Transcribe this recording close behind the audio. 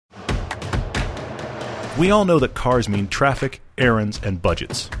We all know that cars mean traffic, errands, and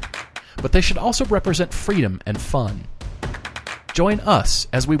budgets. But they should also represent freedom and fun. Join us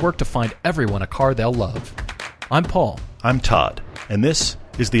as we work to find everyone a car they'll love. I'm Paul. I'm Todd, and this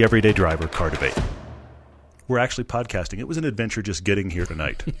is the Everyday Driver Car Debate. We're actually podcasting. It was an adventure just getting here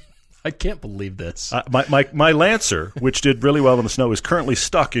tonight. I can't believe this. My Lancer, which did really well in the snow, is currently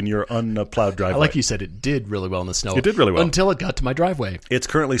stuck in your unplowed driveway. I like you said it did really well in the snow. It did really well. Until it got to my driveway. It's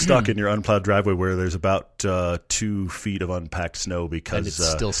currently stuck in your unplowed driveway where there's about 2 feet of unpacked snow because... And it's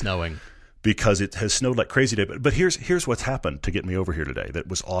still snowing. Because it has snowed like crazy today. But here's what's happened to get me over here today that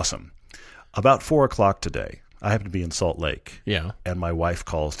was awesome. About 4 o'clock today, I happen to be in Salt Lake. Yeah. And my wife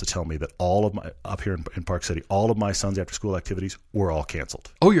calls to tell me that all of my, up here in Park City, all of my son's after school activities were all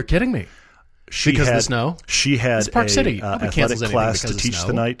canceled. Oh, you're kidding me. Because of the snow? She had it's Park City. athletic class to teach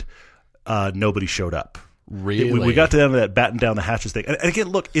tonight. Nobody showed up. Really? We got to the end of that batten down the hatches thing. And again,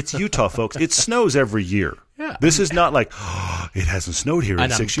 look, it's Utah, folks. It snows every year. Yeah. This is not like, it hasn't snowed here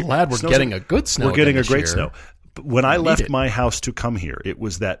in 6 years. I'm glad we're getting a good snow. We're getting a great year. snow. But when I left my house to come here, it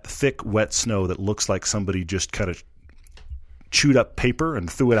was that thick, wet snow that looks like somebody just kind of chewed up paper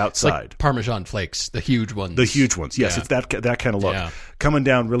and threw it outside. Like Parmesan flakes, the huge ones. The huge ones, yes. Yeah. It's that kind of look. Yeah. Coming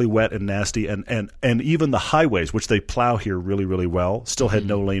down really wet and nasty, and even the highways, which they plow here really, really well, still had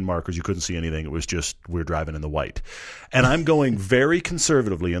no lane markers. You couldn't see anything. It was just we're driving in the white. And I'm going very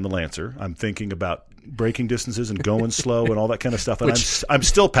conservatively in the Lancer. I'm thinking about braking distances and going slow and all that kind of stuff. And I'm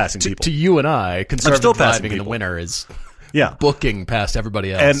still passing people. To you and I, conservative driving in the winter is... Yeah, booking past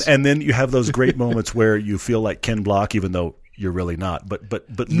everybody else, and then you have those great moments where you feel like Ken Block, even though you're really not.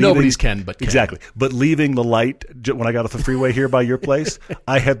 But nobody's Ken, but Ken. Exactly. But leaving the light when I got off the freeway here by your place,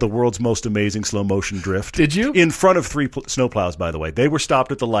 I had the world's most amazing slow motion drift. Did you? In front of 3 snowplows, by the way. They were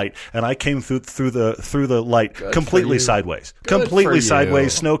stopped at the light, and I came through the light completely sideways,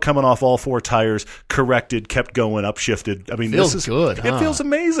 sideways. Snow coming off all 4 tires, corrected, kept going, upshifted. I mean, feels good. It feels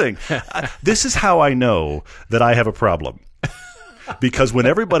amazing. This is how I know that I have a problem. Because when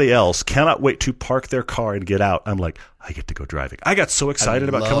everybody else cannot wait to park their car and get out, I'm like, I get to go driving. I got so excited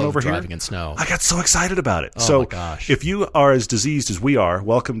about coming over here. Driving in snow. I got so excited about it. Oh my gosh. If you are as diseased as we are,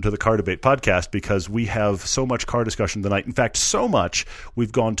 welcome to the Car Debate Podcast because we have so much car discussion tonight. In fact, so much,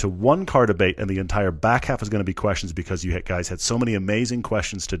 we've gone to one car debate and the entire back half is going to be questions because you guys had so many amazing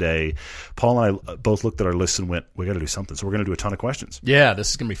questions today. Paul and I both looked at our lists and went, we got to do something. So we're going to do a ton of questions. Yeah, this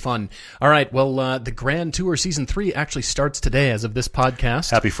is going to be fun. All right, well, the Grand Tour Season 3 actually starts today as of this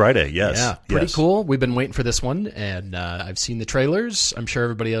podcast. Happy Friday, yes. Yeah, pretty cool. We've been waiting for this one, and I've seen the trailers. I'm sure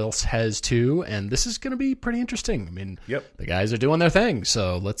everybody else has too, and this is going to be pretty interesting. I mean, the guys are doing their thing,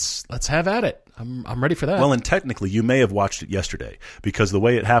 so let's have at it. I'm ready for that. Well, and technically, you may have watched it yesterday because the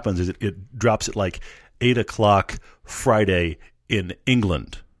way it happens is it drops at like 8 o'clock Friday in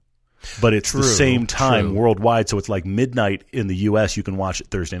England. But it's the same time worldwide, so it's like midnight in the U.S. You can watch it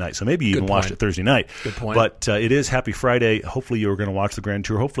Thursday night. So maybe you even watched it Thursday night. Good point. But it is Happy Friday. Hopefully you're going to watch the Grand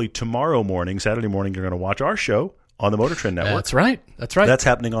Tour. Hopefully tomorrow morning, Saturday morning, you're going to watch our show on the Motor Trend Network. That's right. That's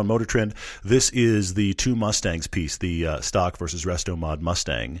happening on Motor Trend. This is the 2 Mustangs piece, the stock versus Resto Mod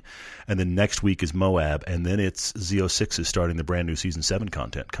Mustang. And then next week is Moab. And then it's Z06 is starting the brand new Season 7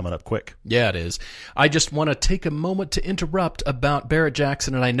 content coming up quick. Yeah, it is. I just want to take a moment to interrupt about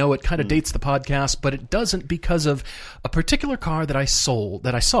Barrett-Jackson. And I know it kind of dates the podcast, but it doesn't because of a particular car that I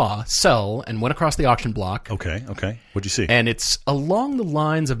saw sell and went across the auction block. Okay. What'd you see? And it's along the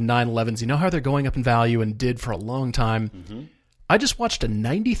lines of 911s. You know how they're going up in value and did for a long time? Mm-hmm. I just watched a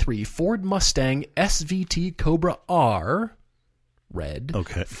 93 Ford Mustang SVT Cobra R, red,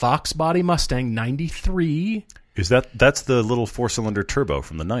 Fox body Mustang 93. Is that's the little 4-cylinder turbo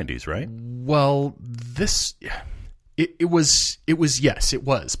from the 90s, right? Well, it was, yes, it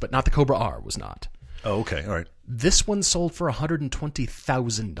was, but not the Cobra R was not. Oh, okay, all right. This one sold for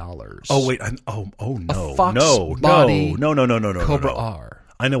 $120,000. Oh wait, no, a Fox body no, Cobra R.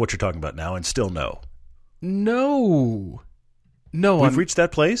 I know what you're talking about now, and still no. No, we've reached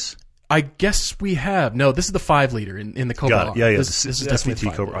that place. I guess we have. No, this is the 5-liter in the Cobra R. Yeah. This is definitely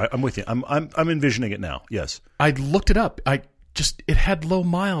SVT Cobra. I'm with you. I'm envisioning it now. Yes. I looked it up. It had low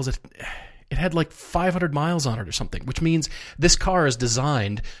miles. It had like 500 miles on it or something, which means this car is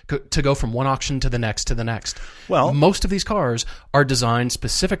designed to go from one auction to the next to the next. Well, most of these cars are designed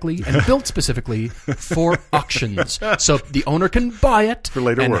specifically and built specifically for auctions. So the owner can buy it for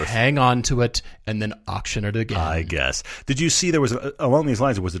later and worth. Hang on to it and then auction it again. I guess. Did you see there was along these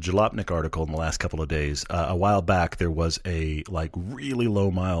lines? There was a Jalopnik article in the last couple of days. A while back, there was a really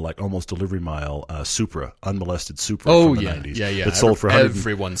low mile, like almost delivery mile Supra, unmolested Supra from the 90s. Yeah. That sold for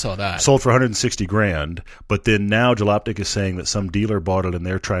everyone saw that. Sold for $160,000, but then now Jalopnik is saying that some dealer bought it and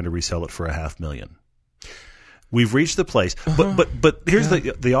they're trying to resell it for $500,000. We've reached the place. But here's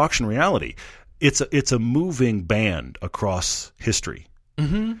the auction reality. It's a moving band across history,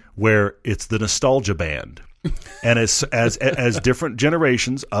 where it's the nostalgia band. And as different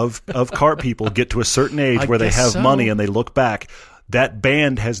generations of car people get to a certain age where they have money and they look back, that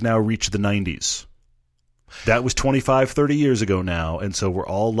band has now reached the 90s. That was 25, 30 years ago now, and so we're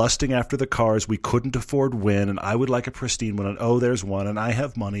all lusting after the cars we couldn't afford when, and I would like a pristine one, and oh, there's one, and I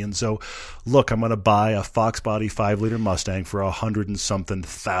have money, and so, look, I'm going to buy a Fox Body 5-liter Mustang for $100 and something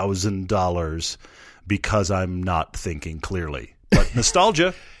thousand because I'm not thinking clearly. But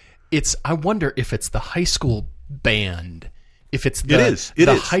nostalgia. I wonder if it's the high school band. If it's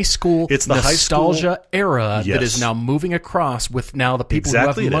high school nostalgia era that is now moving across with now the people who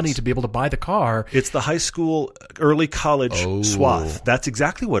have money to be able to buy the car. It's the high school, early college swath. That's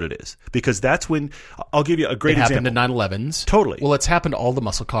exactly what it is. Because that's when, I'll give you a great example. It happened to 911s. Totally. Well, it's happened to all the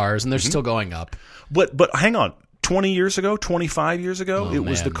muscle cars, and they're still going up. But hang on. 20 years ago, 25 years ago, it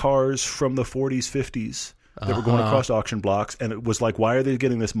was the cars from the 40s, 50s. That were going across auction blocks, and it was like, why are they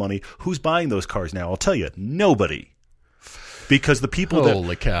getting this money? Who's buying those cars now? I'll tell you, nobody. Because the people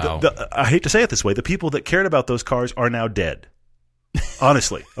Holy cow. I hate to say it this way, the people that cared about those cars are now dead.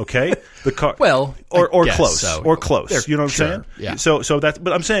 Honestly, okay? The car, well, or close, or close. You know what I'm saying? Yeah. So that's.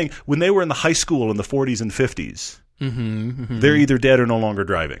 But I'm saying when they were in the high school in the 40s and 50s, they're either dead or no longer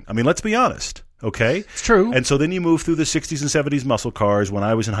driving. I mean, let's be honest. Okay? It's true. And so then you move through the 60s and 70s muscle cars. When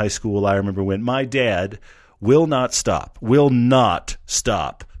I was in high school, I remember when my dad will not stop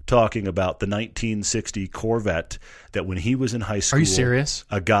talking about the 1960 Corvette that when he was in high school. Are you serious?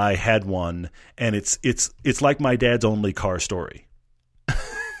 A guy had one, and it's like my dad's only car story.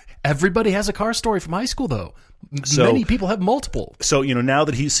 Everybody has a car story from high school, though. Many people have multiple. So, now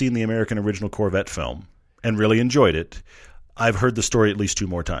that he's seen the American original Corvette film and really enjoyed it, I've heard the story at least 2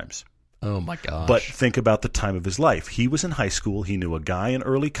 more times. Oh, my gosh. But think about the time of his life. He was in high school. He knew a guy in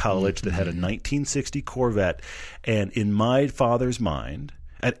early college that had a 1960 Corvette. And in my father's mind,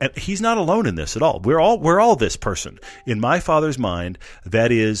 and he's not alone in this at all. We're all this person. In my father's mind,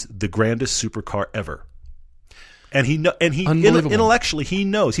 that is the grandest supercar ever. And he intellectually, he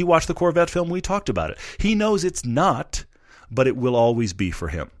knows. He watched the Corvette film. We talked about it. He knows it's not, but it will always be for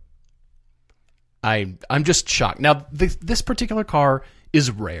him. I'm just shocked. Now, this particular car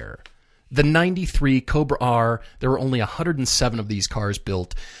is rare. The 93 Cobra R, there were only 107 of these cars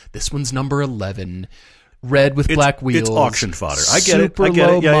built. This one's number 11. Red with black wheels. It's auction fodder. I get it. Super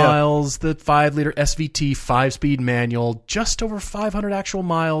low miles. The 5-liter SVT 5-speed manual. Just over 500 actual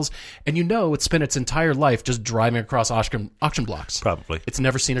miles. And it's spent its entire life just driving across auction blocks. Probably. It's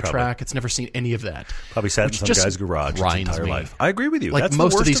never seen a track. It's never seen any of that. Probably sat in some guy's garage its entire life. I agree with you. Like That's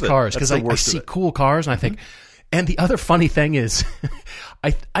most the worst of these cars. Because I see cool cars and I think... And the other funny thing is,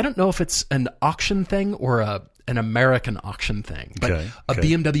 I don't know if it's an auction thing or an American auction thing, but a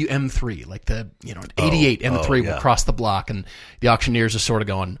BMW M3, like the an 88 M3 will cross the block, and the auctioneers are sort of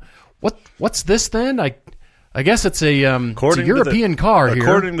going, "What's this then?" I guess it's a European car here.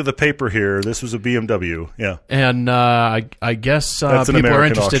 According to the paper here, this was a BMW. Yeah, and I guess people are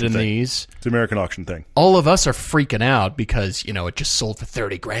interested in these. It's an American auction thing. All of us are freaking out because it just sold for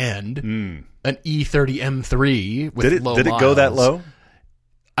 $30,000. An E30 M3 with low miles. Did it go that low?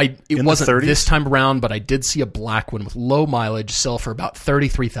 It wasn't this time around, but I did see a black one with low mileage sell for about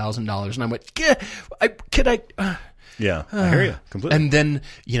 $33,000, and I went, "Can I?" Yeah, I hear you completely. And then,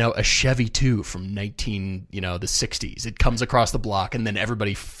 a Chevy 2 from the 60s. It comes across the block, and then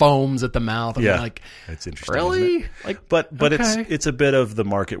everybody foams at the mouth. I'm like, it's interesting. Really? Isn't it? But it's a bit of the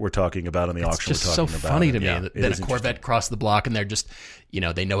market we're talking about on the auction. It's just so funny to me that a Corvette crossed the block, and they're just,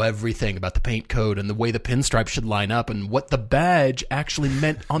 they know everything about the paint code and the way the pinstripes should line up and what the badge actually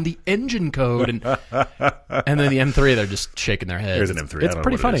meant on the engine code. And then the M3, they're just shaking their heads. There's an M3. It's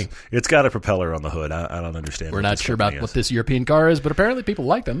pretty funny. It's got a propeller on the hood. I don't understand. We're not sure about what this European car is, but apparently people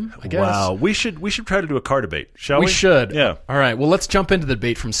like them, I guess. Wow. We should try to do a car debate, shall we? We should. Yeah. All right. Well, let's jump into the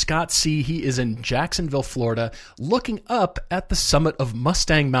debate from Scott C. He is in Jacksonville, Florida, looking up at the summit of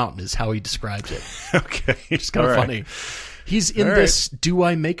Mustang Mountain is how he describes it. Okay. It's kind of funny. He's in this, do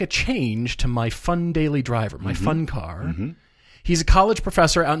I make a change to my fun daily driver, my fun car? Mm-hmm. He's a college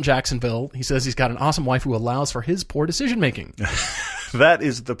professor out in Jacksonville. He says he's got an awesome wife who allows for his poor decision-making. That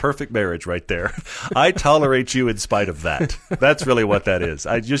is the perfect marriage right there. I tolerate you in spite of that. That's really what that is.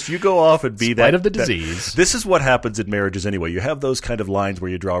 You go off and be that. In spite of the disease. This is what happens in marriages anyway. You have those kind of lines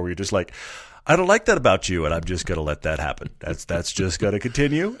where you draw where you're just like, I don't like that about you, and I'm just going to let that happen. That's just going to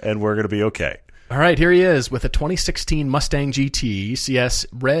continue, and we're going to be okay. All right, here he is with a 2016 Mustang GT CS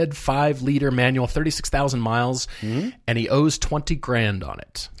red 5-liter manual, 36,000 miles, and he owes $20,000 on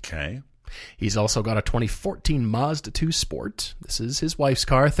it. Okay. He's also got a 2014 Mazda 2 Sport. This is his wife's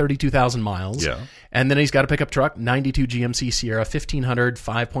car, 32,000 miles. Yeah. And then he's got a pickup truck, 92 GMC Sierra, 1500,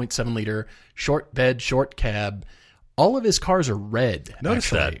 5.7 liter, short bed, short cab. All of his cars are red. Notice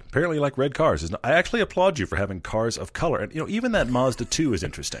actually. that. Apparently you like red cars. I actually applaud you for having cars of color. And, even that Mazda 2 is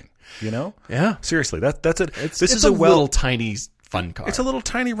interesting, Yeah. Seriously, that's it. This is a little tiny fun car. It's a little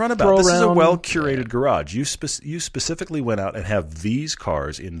tiny runabout. Throw This is a around. well-curated garage. You specifically went out and have these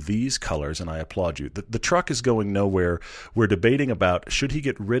cars in these colors, and I applaud you. The truck is going nowhere. We're debating about should he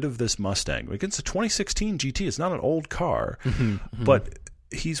get rid of this Mustang. It's a 2016 GT. It's not an old car, but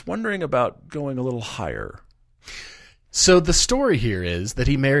he's wondering about going a little higher. So the story here is that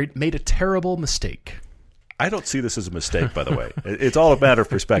he made a terrible mistake. I don't see this as a mistake, by the way. It's all a matter of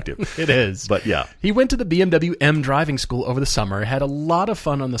perspective. It is. But yeah. He went to the BMW M driving school over the summer, had a lot of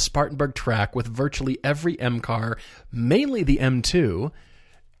fun on the Spartanburg track with virtually every M car, mainly the M2.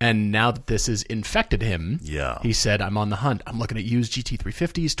 And now that this has infected him, he said, I'm on the hunt. I'm looking at used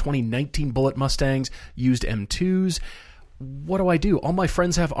GT350s, 2019 Bullitt Mustangs, used M2s. What do I do? All my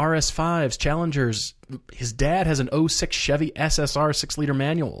friends have RS5s, Challengers. His dad has an 06 Chevy SSR 6-liter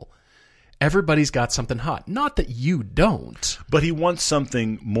manual. Everybody's got something hot. Not that you don't. But he wants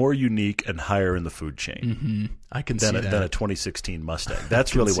something more unique and higher in the food chain. Mm-hmm. I can see that. Than a 2016 Mustang.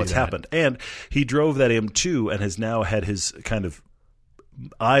 That's really what's happened. And he drove that M2 and has now had his kind of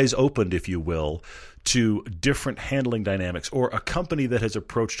eyes opened, if you will, to different handling dynamics or a company that has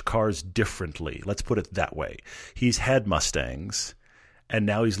approached cars differently. Let's put it that way. He's had Mustangs, and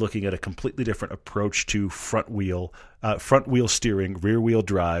now he's looking at a completely different approach to front wheel steering, rear wheel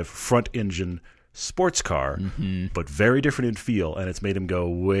drive, front engine sports car, but very different in feel. And it's made him go,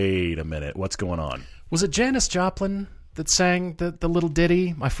 wait a minute, what's going on? Was it Janis Joplin that sang the little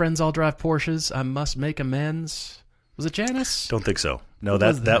ditty, "My friends all drive Porsches, I must make amends"? Was it Janis? Don't think so. No,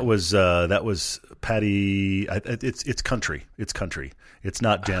 that was Patty. It's country. It's country. It's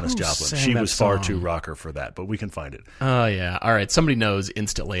not Janis Joplin. She was far too rocker for that, but we can find it. Oh yeah. All right. Somebody knows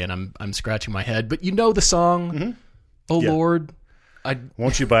instantly, and I'm scratching my head. But you know the song. Oh Lord,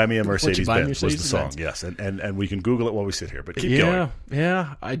 Won't you buy me a Mercedes Benz? Was the song? Benz? Yes, and we can Google it while we sit here. But keep going.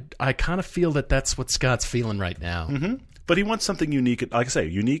 Yeah. I kind of feel that's what Scott's feeling right now. But he wants something unique. Like I say,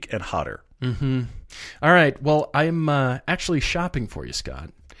 unique and hotter. All right. Well, I'm actually shopping for you,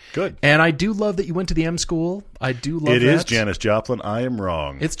 Scott. Good. And I do love that you went to the M school. I do love it. It is Janis Joplin. I am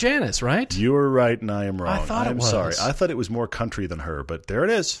wrong. It's Janis, right? You were right, and I am wrong. I thought it was. I'm sorry. I thought it was more country than her, but there it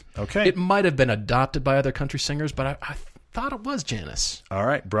is. Okay. It might have been adopted by other country singers, but I thought it was Janis. All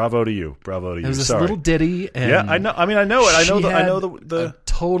right. Bravo to you. Bravo to you. It was this little ditty. And yeah, I know. I mean, I know it. I know the a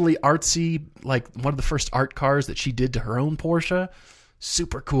totally artsy, like one of the first art cars that she did to her own Porsche.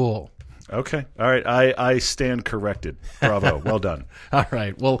 Super cool. Okay. All right. I stand corrected. Bravo. Well done. All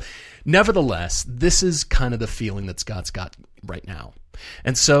right. Well, nevertheless, this is kind of the feeling that Scott's got right now.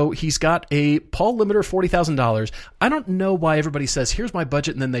 And so he's got a Paul limiter, $40,000. I don't know why everybody says, here's my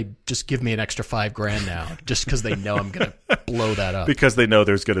budget, and then they just give me an extra $5,000 now, just because they know I'm going to blow that up. Because they know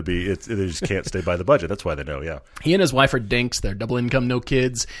there's going to be, they just can't stay by the budget. That's why they know, yeah. He and his wife are dinks. They're double income, no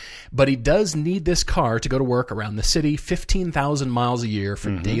kids. But he does need this car to go to work around the city, 15,000 miles a year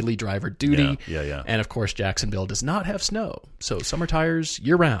for daily driver duty. Yeah. And, of course, Jacksonville does not have snow. So summer tires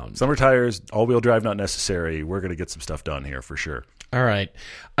year-round. Summer tires, all-wheel drive not necessary. We're going to get some stuff done here for sure. All right.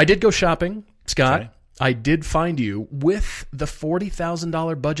 I did go shopping, Scott. Okay. I did find you with the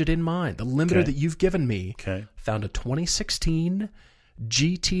 $40,000 budget in mind, the limiter that you've given me. Okay. Found a 2016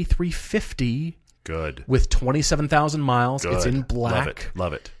 GT350. Good. With 27,000 miles. Good. It's in black.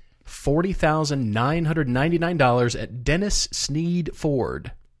 Love it. $40,999 at Dennis Sneed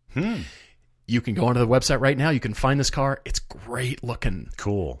Ford. You can go onto the website right now. You can find this car. It's great looking.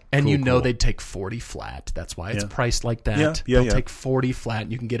 Cool. And cool. they'd take 40 flat. That's why it's priced like that. Yeah. They'll take 40 flat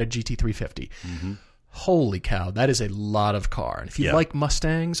and you can get a GT350. Holy cow, that is a lot of car. And if you like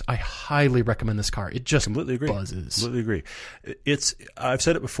Mustangs, I highly recommend this car. It just buzzes. Completely agree. I've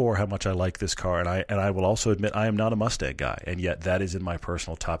said it before how much I like this car, and I will also admit I am not a Mustang guy, and yet that is in my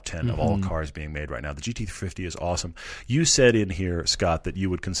personal top 10 of all cars being made right now. The GT350 is awesome. You said in here, Scott, that you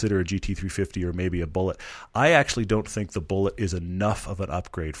would consider a GT350 or maybe a Bullitt. I actually don't think the Bullitt is enough of an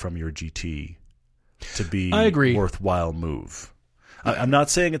upgrade from your GT to be a worthwhile move. I'm not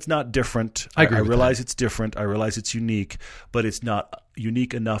saying it's not different. I realize it's different. I realize it's unique, but it's not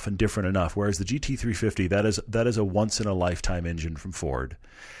unique enough and different enough. Whereas the GT350, that is a once-in-a-lifetime engine from Ford,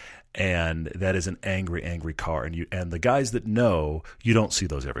 and that is an angry, angry car. And the guys that know, you don't see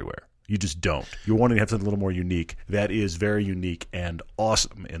those everywhere. You just don't. You're wanting to have something a little more unique. That is very unique and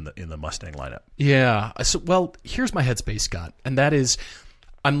awesome in the Mustang lineup. Yeah. So, well, here's my headspace, Scott, and that is,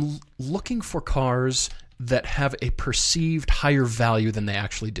 I'm looking for cars that have a perceived higher value than they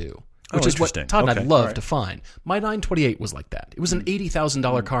actually do. Which is what, interesting. Todd, Okay. I'd love All right. to find. My 928 was like that. It was an $80,000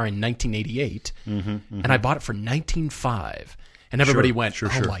 car in 1988, and I bought it for $19,500. And everybody Sure, went, sure,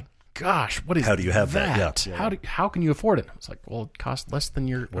 oh sure. my gosh, what is How do you have that? Yeah. How can you afford it? I was like, well, it costs less than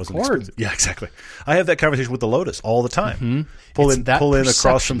your Wasn't Accord. expensive. Yeah, exactly. I have that conversation with the Lotus all the time. Mm-hmm. Pull It's in that across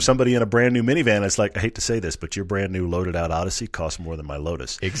perception. from somebody in a brand new minivan. It's like, I hate to say this, but your brand new loaded out Odyssey costs more than my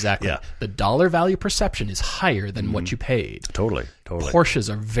Lotus. Exactly. Yeah. The dollar value perception is higher than what you paid. Totally. Porsches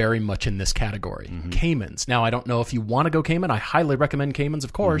are very much in this category. Caymans. Now, I don't know if you want to go Cayman. I highly recommend Caymans,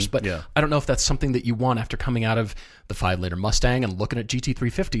 of course, but Yeah. I don't know if that's something that you want after coming out of the 5-liter Mustang and looking at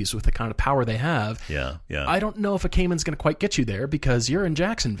GT350s with the kind of power they have. Yeah, yeah. I don't know if a Cayman's going to quite get you there because you're in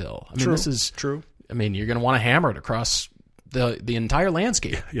Jacksonville. I mean, True, this is true. I mean, you're going to want to hammer it across the entire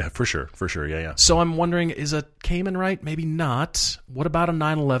landscape. Yeah, for sure. Yeah. So I'm wondering, is a Cayman right? Maybe not. What about a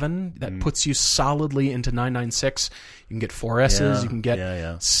 911 that puts you solidly into 996? You can get 4Ss. Yeah, You can get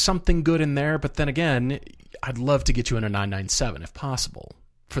yeah. something good in there. But then again, I'd love to get you in a 997 if possible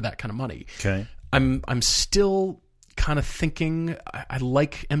for that kind of money. Okay. I'm still kind of thinking I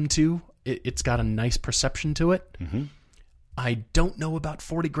like M2. It's got a nice perception to it. Mm-hmm. I don't know about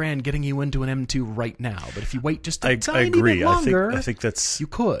 $40,000 getting you into an M2 right now, but if you wait just a I tiny agree. bit longer, I think that's you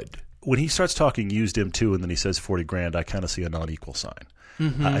could. when he starts talking used M2 and then he says $40,000. I kind of see a non-equal sign.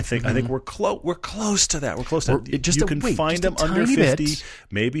 I think we're close. We're close to that. We're close to that. You can find them under 50,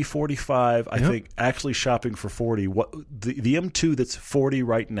 maybe 45. I think actually shopping for 40. What the M2 that's 40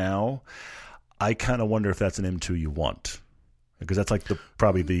 right now? I kind of wonder if that's an M2 you want. Because that's like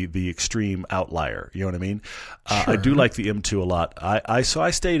probably the extreme outlier. You know what I mean? I do like the M2 a lot. I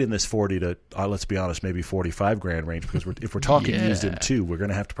stayed in this 40 to let's be honest, maybe $45,000 range because if we're talking used M2, we're going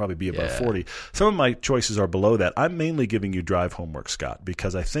to have to probably be above 40. Some of my choices are below that. I'm mainly giving you drive homework, Scott,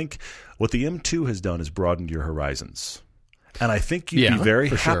 because I think what the M2 has done is broadened your horizons. And I think you'd be very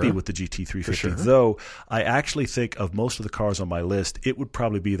happy with the GT350, though I actually think of most of the cars on my list, it would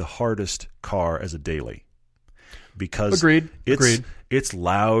probably be the hardest car as a daily. Because it's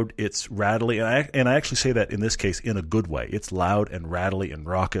loud, it's rattly, and I actually say that in this case in a good way. It's loud and rattly and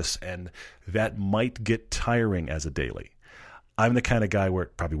raucous, and that might get tiring as a daily. I'm the kind of guy where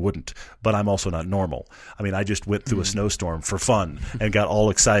it probably wouldn't, but I'm also not normal. I mean, I just went through a snowstorm for fun and got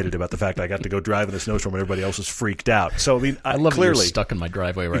all excited about the fact I got to go drive in a snowstorm and everybody else was freaked out. So, I mean, I love clearly, that you're stuck in my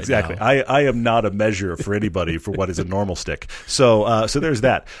driveway right exactly. now. I am not a measure for anybody for what is a normal stick. So there's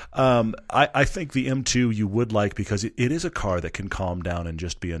that. I think the M2 you would like because it is a car that can calm down and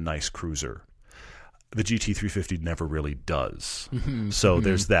just be a nice cruiser. The GT350 never really does. So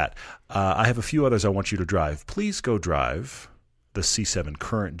there's that. I have a few others I want you to drive. Please go drive the C7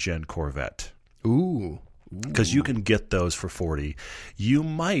 current gen Corvette. Ooh. Because you can get those for 40. You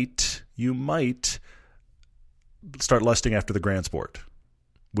might start lusting after the Grand Sport,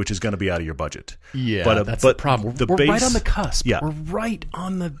 which is going to be out of your budget. Yeah, but that's the problem. We're right on the cusp. Yeah. We're right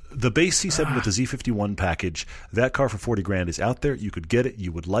on the base C7 with the Z51 package. That car for $40,000 is out there. You could get it.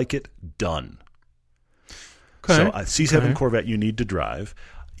 You would like it. Done. Okay. So C7 Corvette you need to drive.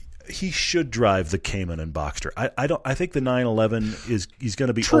 He should drive the Cayman and Boxster. I think the 911 he's going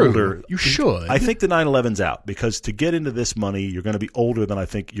to be older. You should. I think the 911's out because to get into this money, you're going to be older than I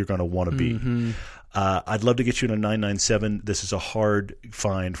think you're going to want to be. I'd love to get you in a 997. This is a hard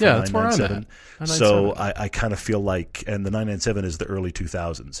find for 997. So I kind of feel like, and the 997 is the early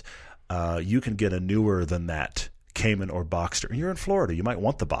 2000s. You can get a newer than that Cayman or Boxster. And you're in Florida. You might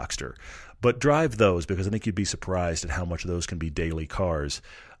want the Boxster. But drive those because I think you'd be surprised at how much those can be daily cars.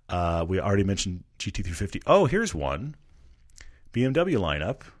 We already mentioned GT350. Oh, here's one. BMW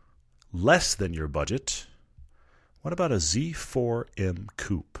lineup. Less than your budget. What about a Z4M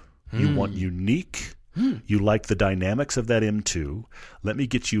Coupe? You want unique. You like the dynamics of that M2. Let me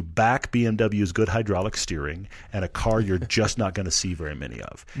get you back BMW's good hydraulic steering and a car you're just not going to see very many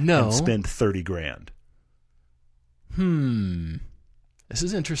of. No. And spend $30,000. This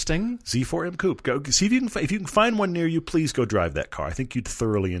is interesting. Z4M Coupe. Go see if you can find one near you. Please go drive that car. I think you'd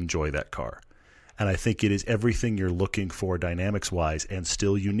thoroughly enjoy that car, and I think it is everything you're looking for dynamics wise, and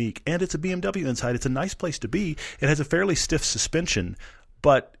still unique. And it's a BMW inside. It's a nice place to be. It has a fairly stiff suspension,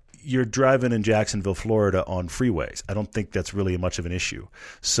 but you're driving in Jacksonville, Florida, on freeways. I don't think that's really much of an issue.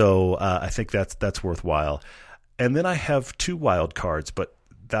 So I think that's worthwhile. And then I have two wild cards, but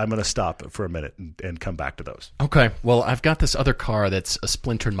I'm going to stop for a minute and come back to those. Okay. Well, I've got this other car that's a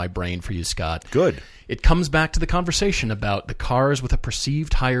splinter in my brain for you, Scott. Good. It comes back to the conversation about the cars with a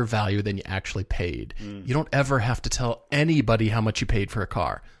perceived higher value than you actually paid. You don't ever have to tell anybody how much you paid for a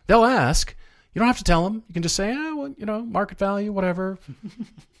car. They'll ask, You don't have to tell them. You can just say, well, market value, whatever.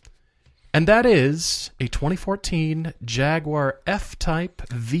 And that is a 2014 Jaguar F-Type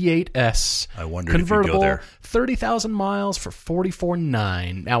V8S. I wondered if you'd convertible, go there. 30,000 miles for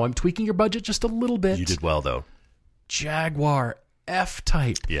 $44,900. Now, I'm tweaking your budget just a little bit. You did well, though. Jaguar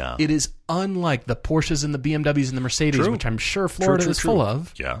F-Type. Yeah. It is unlike the Porsches and the BMWs and the Mercedes, True. which I'm sure Florida is full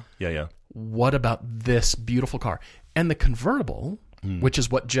of. Yeah. What about this beautiful car? And the convertible, which is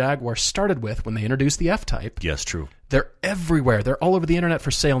what Jaguar started with when they introduced the F-Type. Yes, true. They're everywhere. They're all over the internet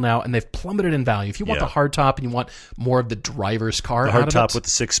for sale now, and they've plummeted in value. If you want the hardtop and you want more of the driver's car The out of it, hardtop with the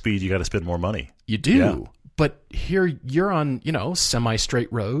 6-speed, you got to spend more money. you do. Yeah. But here you're on,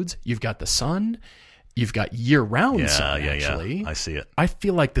 semi-straight roads. You've got the sun. You've got year-round sun, actually. Yeah. I see it. I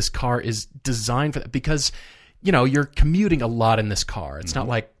feel like this car is designed for that because, you're commuting a lot in this car. It's not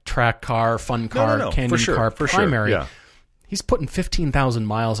like track car, fun car, canyon car, primary. Yeah. He's putting 15,000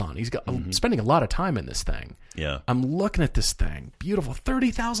 miles on. He's got spending a lot of time in this thing. Yeah. I'm looking at this thing. Beautiful.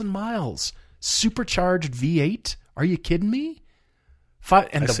 30,000 miles. Supercharged V8. Are you kidding me?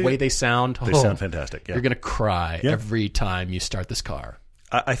 And the way they sound. They sound fantastic. Yeah. You're going to cry every time you start this car.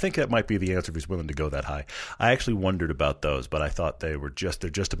 I think that might be the answer if he's willing to go that high. I actually wondered about those, but I thought they're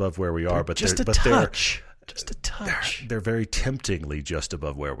just above where we are. Just a touch. They're very temptingly just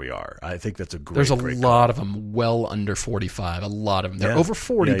above where we are. I think that's a great. There's a great lot of them well under 45. A lot of them. They're over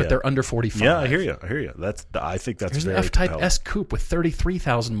 40, but they're under 45. Yeah, I hear you. I think that's There's very an F-Type compelling. S Coupe with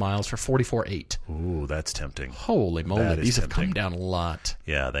 33,000 miles for 44,800. Ooh, that's tempting. Holy moly, That is these have tempting. come down a lot.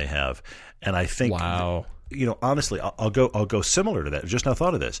 Yeah, they have, and I think. Wow. Honestly, I'll go similar to that. Just now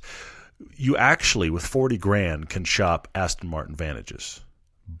thought of this. You actually, with $40,000, can shop Aston Martin Vantages,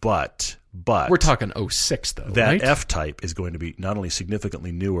 but We're talking 06 though, that right? F-Type is going to be not only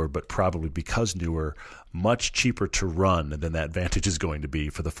significantly newer, but probably because newer, much cheaper to run than that Vantage is going to be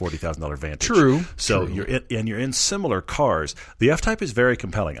for the $40,000 Vantage. True. So you're in similar cars. The F-Type is very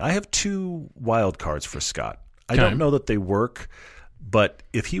compelling. I have 2 wild cards for Scott. I don't know that they work, but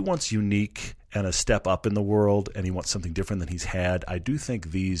if he wants unique and a step up in the world and he wants something different than he's had, I do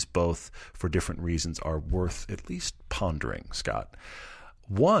think these both, for different reasons, are worth at least pondering, Scott.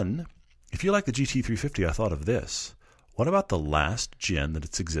 One, if you like the GT350, I thought of this. What about the last gen that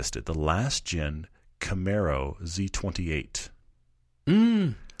it's existed? The last gen Camaro Z28.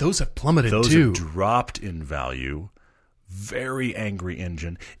 Those have plummeted Those too. have dropped in value. Very angry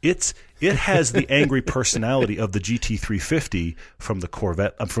engine. It has the angry personality of the GT350 from the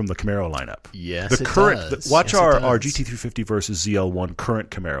Corvette, from the Camaro lineup. Yes, the it current. does. Watch Yes, it our does. GT350 versus ZL1 current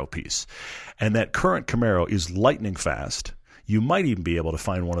Camaro piece, and that current Camaro is lightning fast. You might even be able to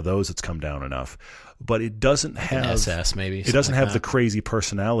find one of those that's come down enough, but it doesn't have An SS maybe. It doesn't something have like the that. crazy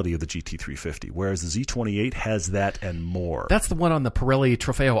personality of the GT350, whereas the Z28 has that and more. That's the one on the Pirelli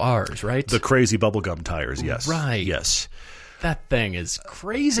Trofeo R's, right? The crazy bubblegum tires, yes. Right. Yes. That thing is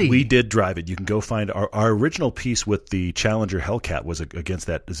crazy. We did drive it. You can go find our original piece with the Challenger Hellcat was against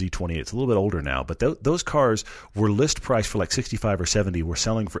that Z28. It's a little bit older now, but those cars were list priced for like 65 or 70. We're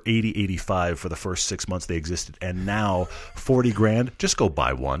selling for 80, 85 for the first 6 months they existed, and now $40,000. Just go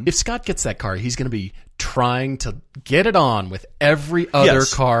buy one. If Scott gets that car, he's going to be trying to get it on with every other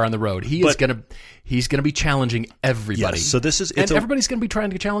car on the road. He's going to be challenging everybody. Yes, so everybody's going to be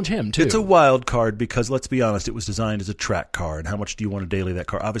trying to challenge him too. It's a wild card because, let's be honest, it was designed as a track car. And how much do you want to daily that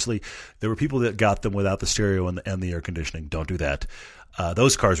car? Obviously, there were people that got them without the stereo and the air conditioning. Don't do that.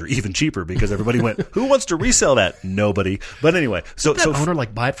 Those cars are even cheaper because everybody went, who wants to resell that? Nobody. But anyway, so owner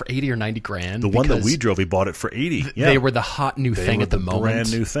buy it for 80 or 90 grand. The one that we drove, he bought it for 80. Yeah. They were the hot new thing at the moment.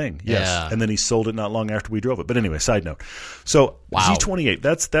 Brand new thing. Yes. Yeah. And then he sold it not long after we drove it. But anyway, side note. So Z28,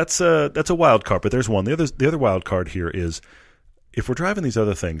 that's a wild card, but there's one. The other wild card here is if we're driving these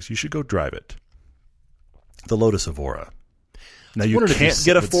other things, you should go drive it. The Lotus Evora. Now, you can't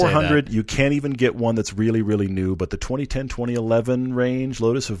get a 400. You can't even get one that's really, really new. But the 2010, 2011 range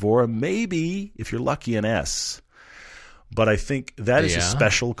Lotus Evora, maybe, if you're lucky, an S. But I think that is a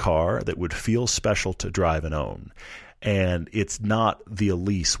special car that would feel special to drive and own. And it's not the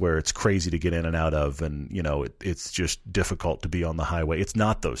Elise where it's crazy to get in and out of, and it's just difficult to be on the highway. It's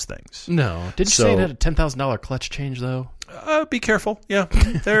not those things. No, did you say it had a $10,000 clutch change though? Be careful. Yeah,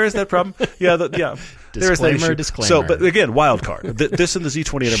 there is that problem. Yeah, there is that issue. Disclaimer. So, but again, wild card. This and the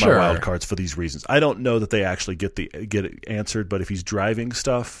Z28 are my Sure. wild cards for these reasons. I don't know that they actually get it answered, but if he's driving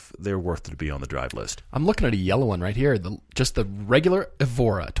stuff, they're worth to be on the drive list. I'm looking at a yellow one right here. Just the regular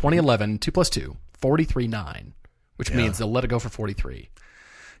Evora 2011 2+2 43.9. Which means they'll let it go for 43.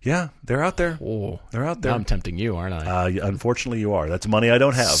 Yeah, they're out there. Oh, they're out there. Now I'm tempting you, aren't I? Unfortunately, you are. That's money I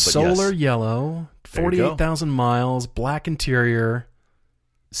don't have. But Solar yes. yellow, 48,000 miles, black interior,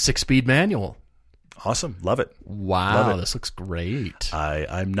 6-speed manual. Awesome. Love it. Wow, Love it. this looks great.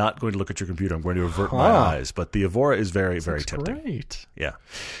 I'm not going to look at your computer. I'm going to avert my eyes. But the Evora is very, very tempting. Great. Yeah.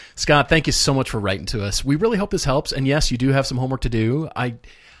 Scott, thank you so much for writing to us. We really hope this helps. And yes, you do have some homework to do. I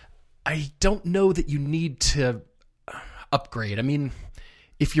don't know that you need to upgrade. I mean,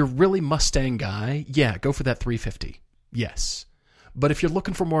 if you're really Mustang guy, yeah, go for that 350. Yes. But if you're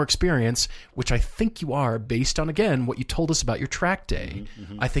looking for more experience, which I think you are based on, again, what you told us about your track day,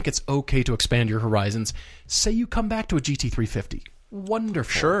 I think it's okay to expand your horizons. Say you come back to a GT350.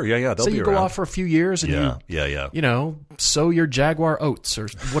 Wonderful. Sure, yeah, they'll Say be you around. go off for a few years and Yeah. sow your Jaguar oats or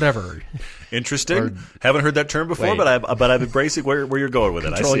whatever. Interesting. Haven't heard that term before, but I'm embracing where you're going with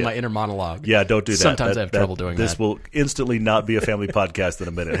it. I see Controlling it. my inner monologue. Yeah, don't do that. Sometimes I have trouble doing this that. This will instantly not be a family podcast in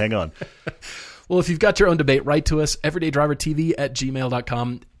a minute. Hang on. Well, if you've got your own debate, write to us,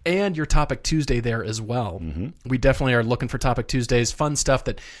 everydaydrivertv@gmail.com, and your Topic Tuesday there as well. We definitely are looking for Topic Tuesdays, fun stuff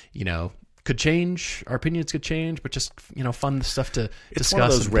that, could change. Our opinions could change, but just, fun stuff to It's discuss. one of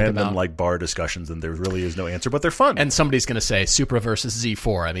those and think random about. like bar discussions, and there really is no answer, but they're fun. And somebody's going to say Supra versus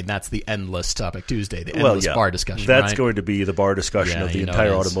Z4. I mean, that's the endless Topic Tuesday, the endless bar discussion. That's right? going to be the bar discussion Yeah, of the you know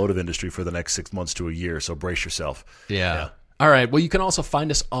entire it is. automotive industry for the next 6 months to a year, so brace yourself. Yeah. All right. Well, you can also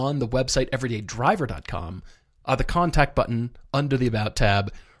find us on the website, everydaydriver.com, the contact button under the About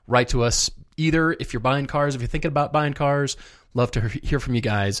tab. Write to us either if you're buying cars, if you're thinking about buying cars. Love to hear from you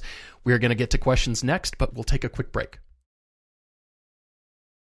guys. We're going to get to questions next, but we'll take a quick break.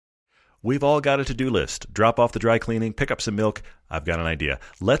 We've all got a to-do list. Drop off the dry cleaning, pick up some milk. I've got an idea.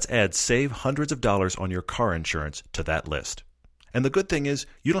 Let's add save hundreds of dollars on your car insurance to that list. And the good thing is,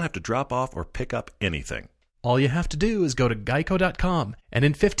 you don't have to drop off or pick up anything. All you have to do is go to geico.com, and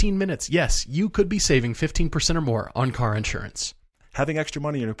in 15 minutes, yes, you could be saving 15% or more on car insurance. Having extra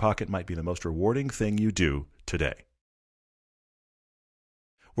money in your pocket might be the most rewarding thing you do today.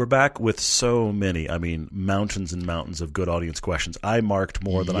 We're back with so many, mountains and mountains of good audience questions. I marked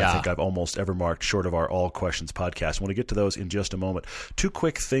more than I think I've almost ever marked, short of our All Questions podcast. I want to get to those in just a moment. Two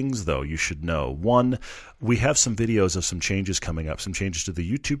quick things, though, you should know. One, we have some videos of some changes coming up, some changes to the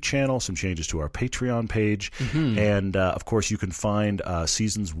YouTube channel, some changes to our Patreon page. And, of course, you can find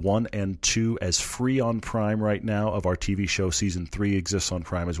seasons 1 and 2 as free on Prime right now of our TV show. Season 3 exists on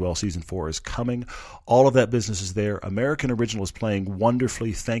Prime as well. Season 4 is coming. All of that business is there. American Original is playing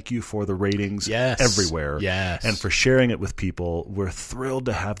wonderfully. Thank you for the ratings everywhere. Yes. And for sharing it with people. We're thrilled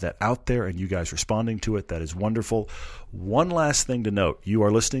to have that out there and you guys responding to it. That is wonderful. One last thing to note. You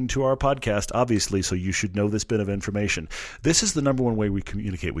are listening to our podcast, obviously, so you should know this bit of information. This is the number one way we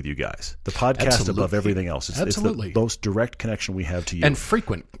communicate with you guys. The podcast above everything else. It's the most direct connection we have to you. And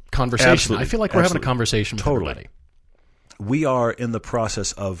frequent conversation. Absolutely. I feel like we're having a conversation with everybody. We are in the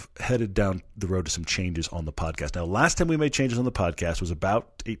process of headed down the road to some changes on the podcast. Now, last time we made changes on the podcast was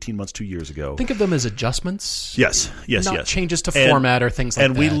about 18 months, 2 years ago. Think of them as adjustments. Yes. Not changes to format or things like that.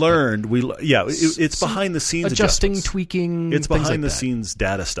 And we learned, it's behind the scenes adjusting, tweaking. It's behind the scenes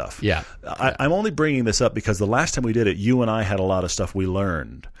data stuff. Yeah. I'm only bringing this up because the last time we did it, you and I had a lot of stuff we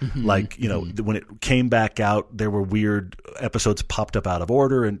learned. When it came back out, there were weird episodes popped up out of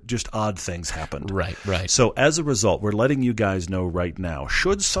order and just odd things happened. Right. So as a result, we're letting you guys know right now,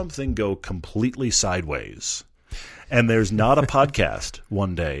 should something go completely sideways and there's not a podcast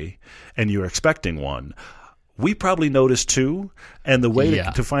one day and you're expecting one, we probably noticed too. And the way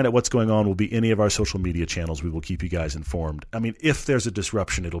to find out what's going on will be any of our social media channels. We will keep you guys informed. If there's a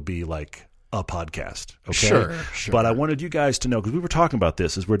disruption, it'll be like a podcast. Okay. Sure. But I wanted you guys to know, because we were talking about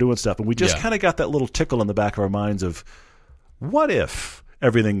this as we're doing stuff, and we just kind of got that little tickle in the back of our minds of what if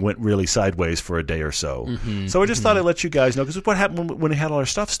everything went really sideways for a day or so. So I just thought I'd let you guys know, because it's what happened when we had all our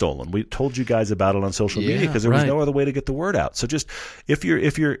stuff stolen. We told you guys about it on social media because there was no other way to get the word out. So just if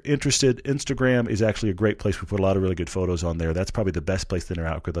you're interested, Instagram is actually a great place. We put a lot of really good photos on there. That's probably the best place to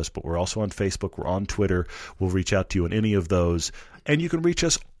interact with us. But we're also on Facebook. We're on Twitter. We'll reach out to you on any of those. And you can reach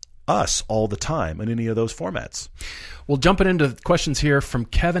us all the time in any of those formats. Well, jumping into questions here from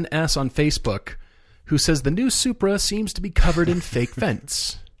Kevin S. on Facebook, who says the new Supra seems to be covered in fake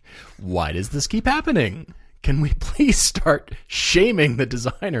vents. Why does this keep happening? Can we please start shaming the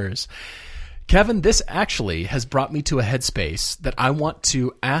designers? Kevin, this actually has brought me to a headspace that I want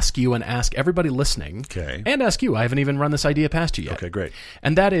to ask you and ask everybody listening. Okay. And ask you. I haven't even run this idea past you yet. Okay, great.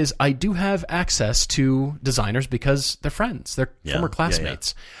 And that is, I do have access to designers because they're friends. They're former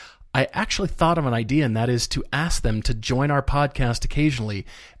classmates. I actually thought of an idea, and that is to ask them to join our podcast occasionally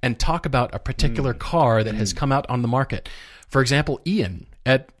and talk about a particular car that has come out on the market. For example, Ian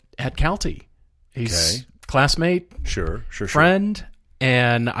at Calty. He's classmate, Sure. friend,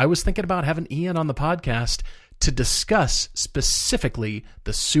 and I was thinking about having Ian on the podcast to discuss specifically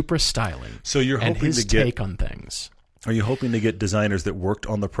the Supra styling So you're and hoping his to get- take on things. Are you hoping to get designers that worked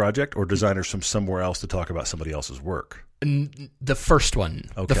on the project or designers from somewhere else to talk about somebody else's work? The first one,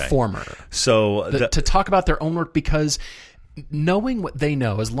 the Okay. former. So To talk about their own work, because knowing what they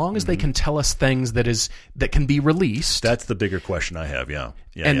know, as long as they can tell us things that can be released, that's the bigger question I have. Yeah.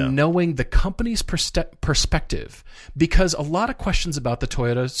 and knowing the company's perspective, because a lot of questions about the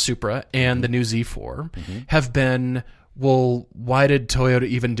Toyota Supra and the new Z4 have been, well, why did Toyota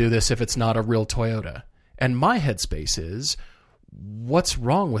even do this if it's not a real Toyota? And my headspace is, what's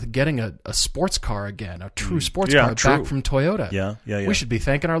wrong with getting a sports car again, a true sports car true. back from Toyota? Yeah. We should be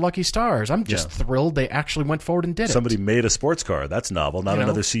thanking our lucky stars. I'm just thrilled they actually went forward and did Somebody made a sports car. That's novel. Not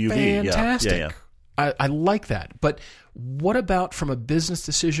another CUV. Fantastic. Yeah. I like that. But what about from a business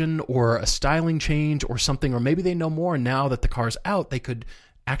decision or a styling change or something, or maybe they know more now that the car's out, they could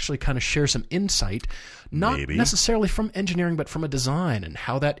actually kind of share some insight, not Maybe. necessarily from engineering, but from a design and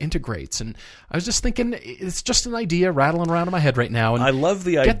how that integrates. And I was just thinking, it's just an idea rattling around in my head right now. And I love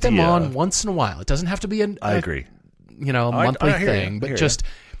the idea. get them on once in a while. It doesn't have to be I agree. a monthly I hear you. thing, I but hear just,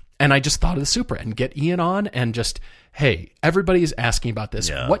 and I just thought of the Supra and get Ian on and just, hey, everybody is asking about this.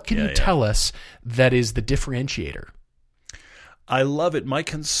 Yeah, What can yeah, you tell us that is the differentiator? I love it. My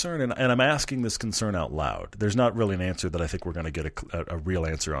concern, and I'm asking this concern out loud. There's not really an answer that I think we're going to get a real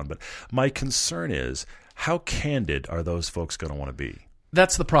answer on, but my concern is, how candid are those folks going to want to be?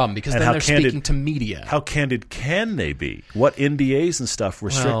 That's the problem, because And then how they're candid- speaking to media. How candid can they be? What NDAs and stuff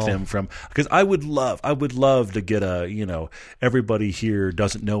restrict Well- them from? Because I would love to get a, everybody here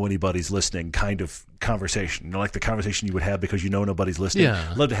doesn't know anybody's listening kind of conversation. Like the conversation you would have because you know nobody's listening. Yeah.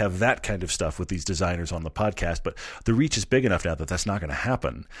 I'd love to have that kind of stuff with these designers on the podcast, but the reach is big enough now that that's not going to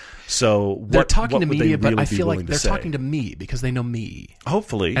happen. So They're talking what to would media, they but really I be feel like willing to they're say? talking to me because they know me.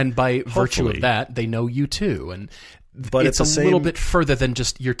 Hopefully. And by virtue Hopefully. of that, they know you too. And But it's at the a little same- bit further than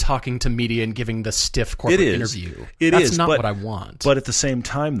just you're talking to media and giving the stiff corporate It is. interview. It That's is, not but- what I want. But at the same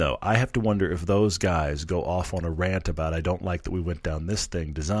time, though, I have to wonder if those guys go off on a rant about, I don't like that we went down this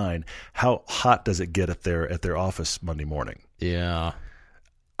thing design. How hot does it get at their office Monday morning? yeah.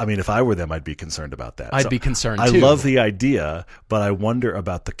 I mean, if I were them, I'd be concerned about that. I'd be concerned, I too. love the idea, but I wonder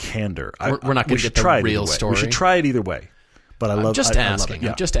about the candor. We're not we gonna should get the try it real either way. story. We should try it either way. But I love I'm just I love asking. it. Yeah.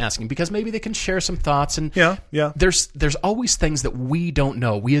 I'm just asking because maybe they can share some thoughts. And Yeah. there's always things that we don't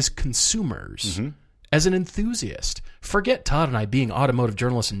know. We as consumers, Mm-hmm. as an enthusiast, forget Todd and I being automotive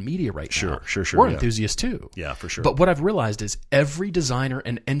journalists and media right now. Sure, We're yeah. enthusiasts too. Yeah, for sure. But what I've realized is every designer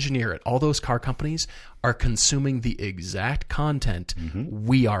and engineer at all those car companies are consuming the exact content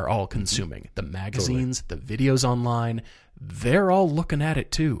we are all consuming. The magazines, the videos online, they're all looking at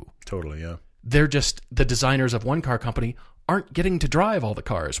it too. Totally, yeah. They're just, the designers of one car company aren't getting to drive all the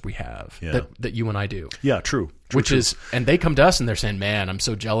cars we have that you and I do. Yeah, true. Is, and they come to us and they're saying, man, I'm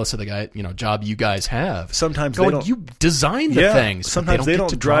so jealous of the job you guys have. Sometimes Going, they don't. you design the things. but Sometimes they get don't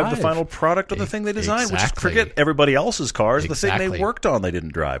to drive the final product of the thing they designed. Which is Exactly. forget everybody else's cars. The thing Exactly. they worked on, they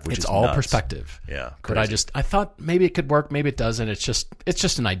didn't drive. Which It's is all nuts. perspective. Yeah, But crazy. I thought maybe it could work, maybe it doesn't. It's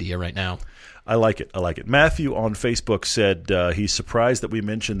just an idea right now. I like it. Matthew on Facebook said he's surprised that we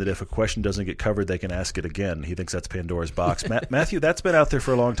mentioned that if a question doesn't get covered, they can ask it again. He thinks that's Pandora's box. Matthew, that's been out there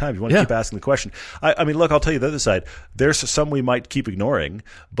for a long time. You want to keep asking the question. I mean, look, I'll tell you the other side. There's some we might keep ignoring,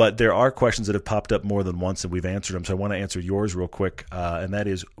 but there are questions that have popped up more than once, and we've answered them. So I want to answer yours real quick, and that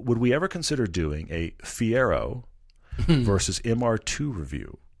is, would we ever consider doing a Fiero versus MR2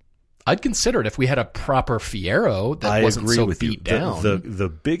 review? I'd consider it if we had a proper Fiero that I wasn't agree so with beat you. down. The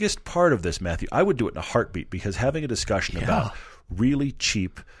biggest part of this, Matthew, I would do it in a heartbeat, because having a discussion about really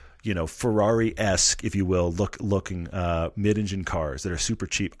cheap, Ferrari-esque, if you will, looking mid-engine cars that are super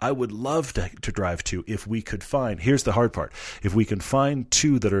cheap, I would love to drive two if we could find. Here's the hard part: if we can find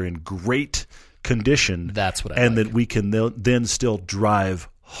two that are in great condition, That's what I and like. that we can then still drive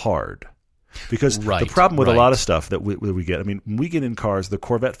hard. Because the Right, problem with a right. lot of stuff that we get, I mean, when we get in cars, the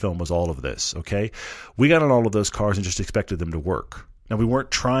Corvette film was all of this, okay? We got on all of those cars and just expected them to work. Now, we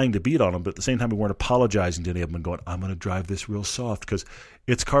weren't trying to beat on them, but at the same time, we weren't apologizing to any of them and going, I'm going to drive this real soft because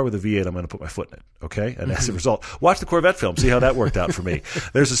it's a car with a V8, I'm going to put my foot in it, okay? And as a result, watch the Corvette film, see how that worked out for me.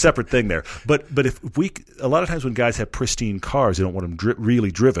 There's a separate thing there. But if we, a lot of times when guys have pristine cars, they don't want them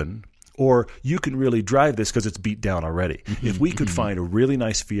really driven, or you can really drive this because it's beat down already. If we could find a really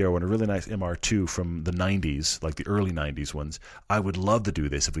nice Fiero and a really nice MR2 from the 90s, like the early 90s ones, I would love to do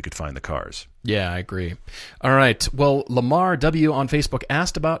this if we could find the cars. Yeah, I agree. All right. Well, Lamar W. on Facebook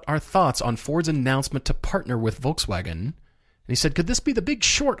asked about our thoughts on Ford's announcement to partner with Volkswagen. And he said, could this be the big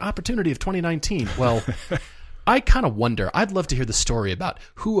short opportunity of 2019? Well, I kind of wonder. I'd love to hear the story about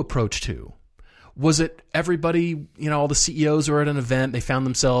who approached who. Was it everybody, all the CEOs were at an event, they found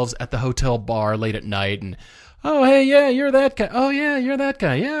themselves at the hotel bar late at night and, oh, hey, yeah, you're that guy. Oh, yeah, you're that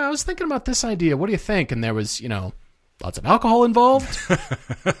guy. Yeah, I was thinking about this idea. What do you think? And there was, lots of alcohol involved.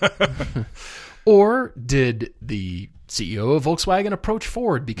 Or did the CEO of Volkswagen approach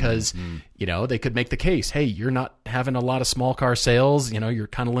Ford because, they could make the case, hey, you're not having a lot of small car sales. You're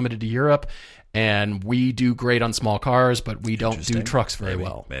kind of limited to Europe. And we do great on small cars, but we don't do trucks very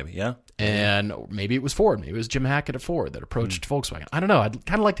well. Maybe, yeah. And maybe it was Ford. Maybe it was Jim Hackett at Ford that approached Volkswagen. I don't know. I'd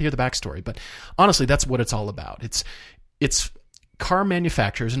kind of like to hear the backstory. But honestly, that's what it's all about. It's car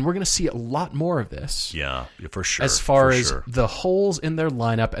manufacturers, and we're going to see a lot more of this. Yeah, for sure. As far as the holes in their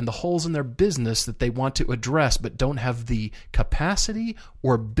lineup and the holes in their business that they want to address but don't have the capacity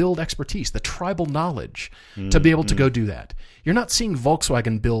or build expertise, the tribal knowledge to be able to go do that. You're not seeing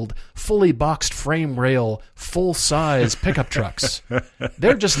Volkswagen build fully boxed frame rail, full-size pickup trucks.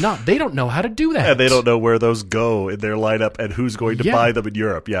 They're just not. They don't know how to do that. And they don't know where those go in their lineup and who's going to buy them in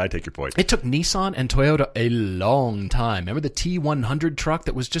Europe. Yeah, I take your point. It took Nissan and Toyota a long time. Remember the T100 truck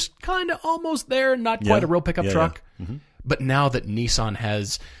that was just kind of almost there, not quite a real pickup truck? Yeah. Mm-hmm. But now that Nissan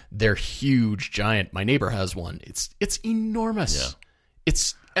has their huge, giant, my neighbor has one, it's enormous. Yeah.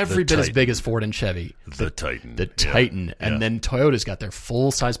 It's every bit as big as Ford and Chevy. The Titan. The Titan. Yeah. And then Toyota's got their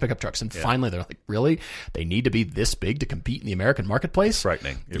full-size pickup trucks. And finally, they're like, really? They need to be this big to compete in the American marketplace? It's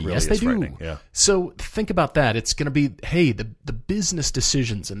frightening. It really yes, is they frightening. do. Yeah. So think about that. It's going to be, hey, the business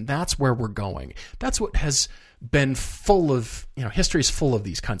decisions, and that's where we're going. That's what has been full of, history is full of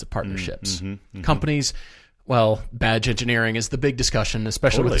these kinds of partnerships. Companies... Well, badge engineering is the big discussion,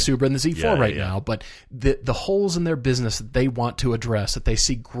 especially with the Subaru and the Z4 now. But the holes in their business that they want to address, that they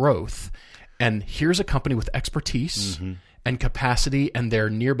see growth, and here's a company with expertise and capacity, and they're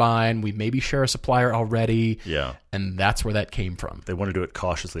nearby, and we maybe share a supplier already. Yeah, and that's where that came from. They want to do it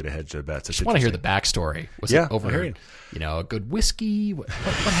cautiously to hedge their bets. I just want to hear the backstory. Was it over? A good whiskey? What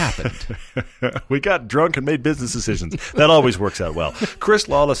happened? We got drunk and made business decisions. That always works out well. Chris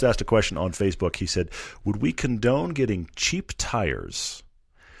Lawless asked a question on Facebook. He said, would we condone getting cheap tires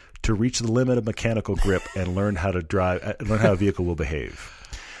to reach the limit of mechanical grip and learn how a vehicle will behave?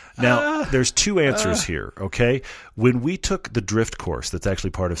 Now, there's two answers here, okay? When we took the drift course, that's actually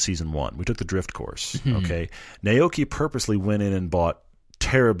part of season 1, we took the drift course, okay? Naoki purposely went in and bought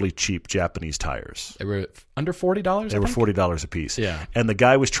terribly cheap Japanese tires. They were under $40? They were $40 a piece. Yeah. And the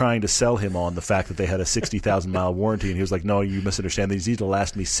guy was trying to sell him on the fact that they had a 60,000-mile warranty, and he was like, no, you misunderstand. These need to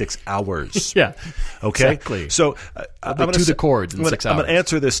last me 6 hours. Yeah. Okay? Exactly. So I'm going to the cords in 6 hours. I'm going to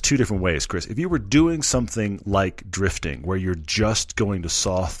answer this two different ways, Chris. If you were doing something like drifting where you're just going to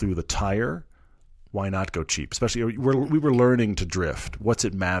saw through the tire, why not go cheap? Especially we were learning to drift. What's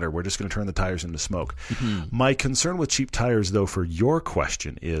it matter? We're just going to turn the tires into smoke. My concern with cheap tires, though, for your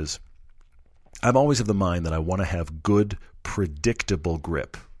question is I'm always of the mind that I want to have good, predictable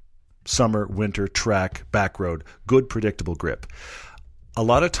grip. Summer, winter, track, back road, good, predictable grip. A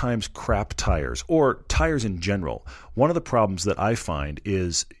lot of times crap tires, or tires in general, one of the problems that I find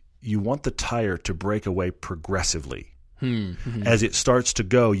is you want the tire to break away progressively. As it starts to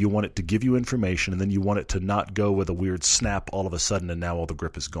go, you want it to give you information, and then you want it to not go with a weird snap all of a sudden, and now all the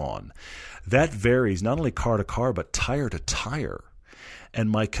grip is gone. That varies not only car to car, but tire to tire.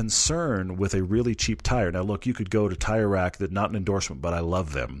 And my concern with a really cheap tire, now look, you could go to Tire Rack, that not an endorsement, but I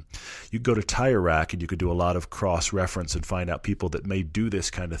love them. You could go to Tire Rack and you could do a lot of cross-reference and find out people that may do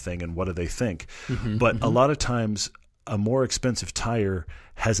this kind of thing and what do they think. But a lot of times a more expensive tire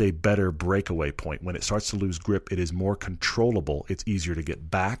has a better breakaway point. When it starts to lose grip, it is more controllable. It's easier to get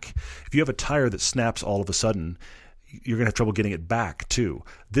back. If you have a tire that snaps all of a sudden, you're going to have trouble getting it back too.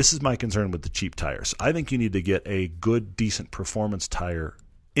 This is my concern with the cheap tires. I think you need to get a good, decent performance tire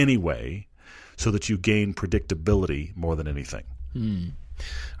anyway so that you gain predictability more than anything.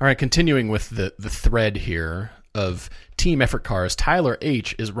 All right, continuing with the thread here of team effort cars, Tyler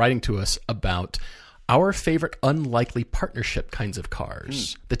H. is writing to us about our favorite unlikely partnership kinds of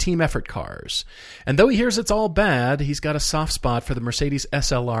cars, the team effort cars. And though he hears it's all bad, he's got a soft spot for the Mercedes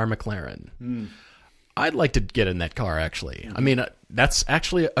SLR McLaren. I'd like to get in that car, actually. I mean, that's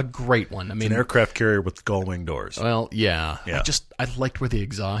actually a great one. I mean, it's an aircraft carrier with gull-wing doors. Well, yeah. I liked where the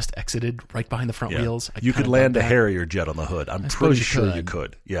exhaust exited right behind the front wheels. You could land a Harrier jet on the hood. I'm pretty sure you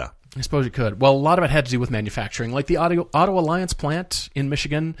could. Yeah. I suppose you could. Well, a lot of it had to do with manufacturing, like the Auto Alliance plant in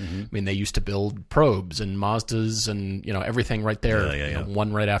Michigan. I mean, they used to build Probes and Mazdas and everything right there,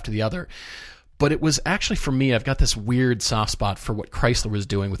 one right after the other. But it was actually, for me, I've got this weird soft spot for what Chrysler was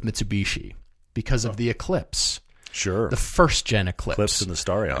doing with Mitsubishi because of the Eclipse. Sure. The first gen Eclipse. Eclipse and the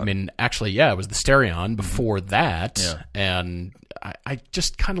Starion. I mean, actually, yeah, it was the Starion before that. Yeah. And I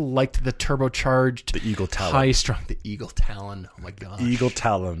just kind of liked the turbocharged, the Eagle Talon. high-strung, the Eagle Talon. Oh, my gosh. Eagle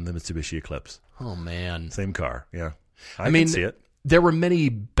Talon, the Mitsubishi Eclipse. Oh, man. Same car, yeah. I mean, can see it. There were many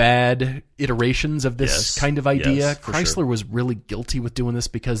bad iterations of this kind of idea. Yes, for Chrysler sure. was really guilty with doing this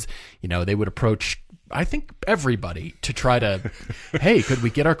because, they would approach, I think, everybody to try to, hey, could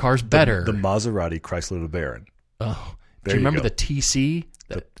we get our cars better? The Maserati Chrysler LeBaron. Oh, do There you you remember go. the TC?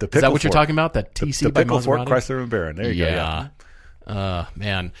 The Is that what Picklefort. you're talking about? That TC The by Picklefort Maserati? Chrysler LeBaron. There you go. Yeah.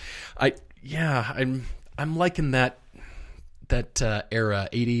 Man, I'm liking that era,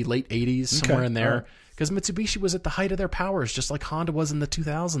 late 80s, somewhere in there. Because Mitsubishi was at the height of their powers, just like Honda was in the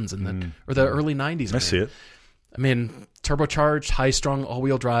 2000s or the early 90s. I see it. I mean, turbocharged, high-strung,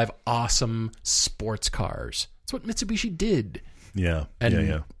 all-wheel-drive, awesome sports cars. That's what Mitsubishi did. Yeah.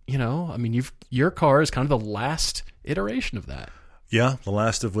 And, I mean, your car is kind of the last iteration of that. Yeah, the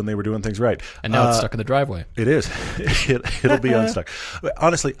last of when they were doing things right. And now it's stuck in the driveway. It is. It'll be unstuck.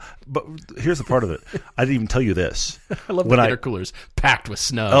 Honestly, but here's the part of it. I didn't even tell you this. I love When the intercoolers packed with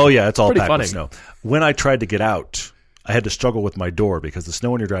snow. Oh, yeah, it's all Pretty packed funny. with snow. When I tried to get out, I had to struggle with my door because the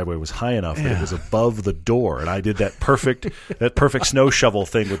snow in your driveway was high enough that it was above the door, and I did that perfect snow shovel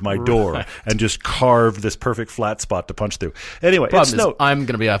thing with my door and just carved this perfect flat spot to punch through. Anyway, it's Problem is, snow. I'm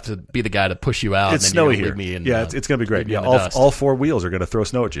going to have to be the guy to push you out. It's and then you're snowy gonna here. leave me in, It's going to be great. leave me Yeah, in the dust. all four wheels are going to throw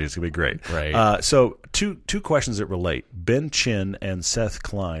snow at you. It's going to be great. Right. So two questions that relate. Ben Chin and Seth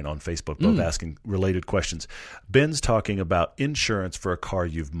Klein on Facebook both asking related questions. Ben's talking about insurance for a car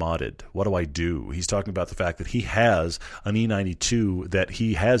you've modded. What do I do? He's talking about the fact that he has an E92 that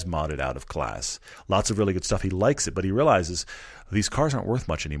he has modded out of class. Lots of really good stuff. He likes it, but he realizes these cars aren't worth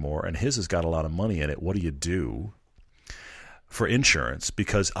much anymore, and his has got a lot of money in it. What do you do for insurance?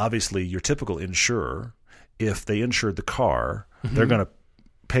 Because obviously your typical insurer, if they insured the car, they're going to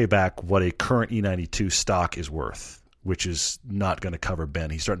pay back what a current E92 stock is worth, which is not going to cover Ben.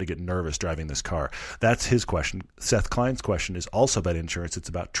 He's starting to get nervous driving this car. That's his question. Seth Klein's question is also about insurance. It's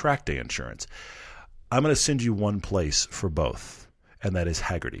about track day insurance. I'm going to send you one place for both, and that is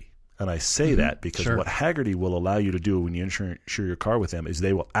Hagerty. And I say that because what Hagerty will allow you to do when you insure your car with them is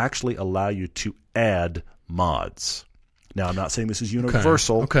they will actually allow you to add mods. Now, I'm not saying this is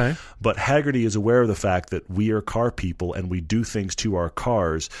universal, but Hagerty is aware of the fact that we are car people and we do things to our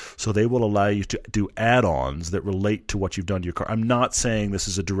cars, so they will allow you to do add-ons that relate to what you've done to your car. I'm not saying this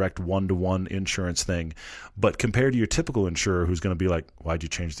is a direct one-to-one insurance thing, but compared to your typical insurer who's going to be like, why'd you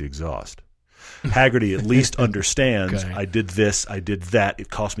change the exhaust? Hagerty at least understands, I did this, I did that, it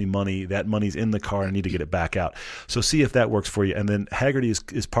cost me money, that money's in the car, I need to get it back out. So see if that works for you. And then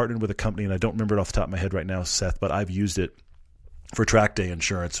Hagerty is partnered with a company, and I don't remember it off the top of my head right now, Seth, but I've used it for track day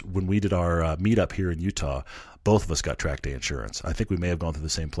insurance. When we did our meetup here in Utah, both of us got track day insurance. I think we may have gone through the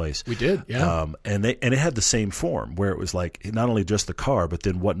same place. We did, yeah. And it had the same form where it was like not only just the car, but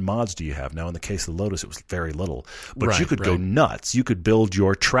then what mods do you have? Now in the case of the Lotus, it was very little, but you could go nuts. You could build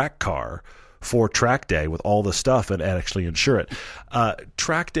your track car for track day with all the stuff and actually insure it.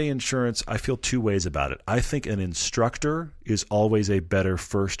 Track day insurance, I feel two ways about it. I think an instructor is always a better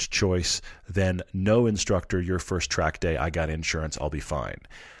first choice than no instructor, your first track day, I got insurance, I'll be fine.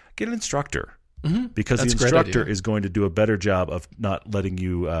 Get an instructor. Because That's the instructor is going to do a better job of not letting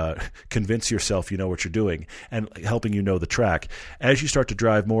you convince yourself you know what you're doing and helping you know the track. As you start to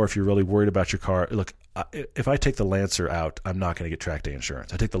drive more, if you're really worried about your car, look, if I take the Lancer out, I'm not going to get track day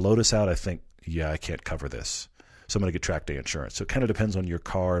insurance. I take the Lotus out, I think, I can't cover this. So I'm going to get track day insurance. So it kind of depends on your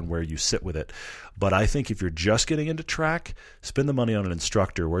car and where you sit with it. But I think if you're just getting into track, spend the money on an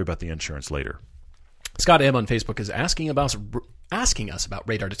instructor, worry about the insurance later. Scott M on Facebook is asking us about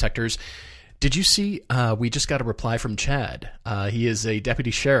radar detectors. Did you see, we just got a reply from Chad. He is a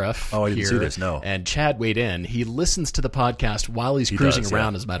deputy sheriff I didn't here, see this, no. And Chad weighed in. He listens to the podcast while he's cruising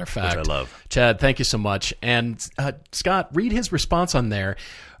around, as a matter of fact. Which I love. Chad, thank you so much. And Scott, read his response on there.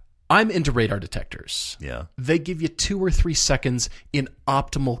 I'm into radar detectors. Yeah. They give you 2 or 3 seconds in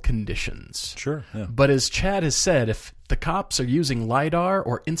optimal conditions. Sure. Yeah. But as Chad has said, if the cops are using LiDAR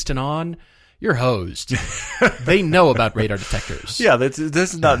or instant on, you're hosed. They know about radar detectors. Yeah, this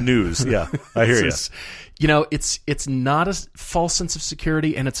is not news. Yeah, I hear you. It's not a false sense of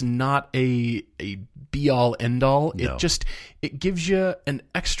security, and it's not a be all end all. No. It gives you an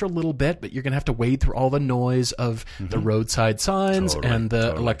extra little bit, but you're gonna have to wade through all the noise of the roadside signs and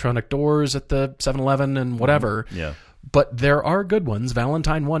the electronic doors at the 7-Eleven and whatever. Yeah. But there are good ones.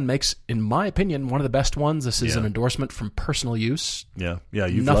 Valentine 1 makes, in my opinion, one of the best ones. This is an endorsement from personal use. Yeah,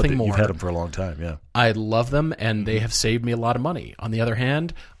 you've Nothing loved it. more. You've had them for a long time, yeah. I love them, and they have saved me a lot of money. On the other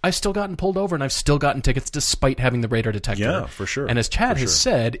hand, I've still gotten pulled over, and I've still gotten tickets despite having the radar detector. Yeah, for sure. And as Chad has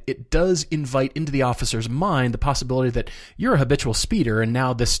said, it does invite into the officer's mind the possibility that you're a habitual speeder, and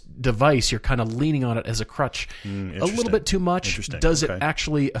now this device, you're kind of leaning on it as a crutch a little bit too much. Does it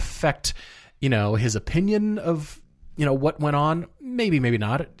actually affect, his opinion of what went on? Maybe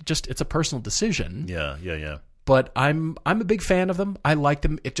not. It's a personal decision. Yeah. But I'm a big fan of them. I like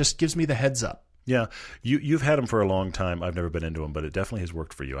them. It just gives me the heads up. Yeah, you've had them for a long time. I've never been into them, but it definitely has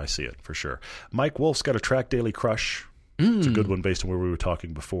worked for you. I see it for sure. Mike Wolf's got a Track Daily Crush. It's a good one based on where we were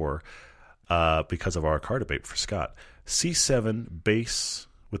talking before, because of our car debate for Scott. C7 base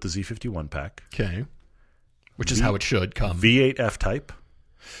with the Z51 pack. Okay, which is how it should come. V8 F-Type.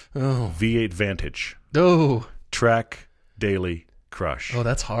 Oh, V8 Vantage. oh. Track Daily Crush. Oh,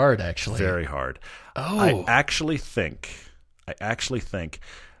 that's hard, actually. Very hard. Oh. I actually think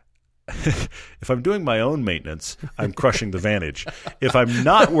if I'm doing my own maintenance, I'm crushing the Vantage. If I'm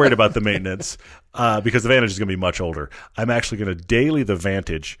not worried about the maintenance, because the Vantage is going to be much older, I'm actually going to daily the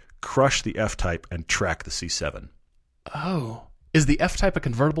Vantage, crush the F-Type, and track the C7. Oh. Is the F-Type a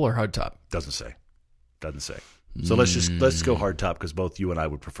convertible or hardtop? Doesn't say. So let's go hardtop, because both you and I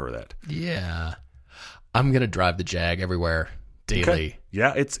would prefer that. Yeah. I'm going to drive the Jag everywhere daily. Okay.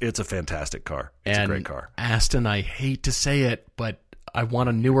 Yeah, it's a fantastic car. It's a great car. Aston, I hate to say it, but I want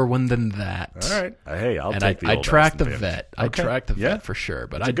a newer one than that. All right. Hey, I'll take the I old track Aston the Vantage. Vet. I track the Vet for sure,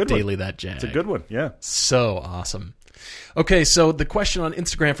 but I daily that Jag. It's a good one, yeah. So awesome. Okay, so the question on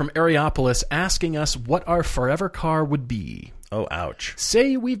Instagram from Areopolis asking us what our forever car would be. Oh, ouch.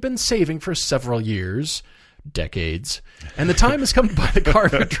 Say we've been saving for several years, decades, and the time has come to buy the car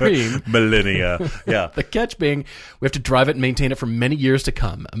of a dream. Millennia. Yeah. The catch being, we have to drive it and maintain it for many years to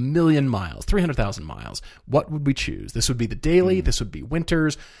come. 1 million miles, 300,000 miles. What would we choose? This would be the daily. This would be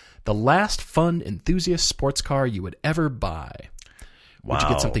Winters. The last fun enthusiast sports car you would ever buy. Wow. Would you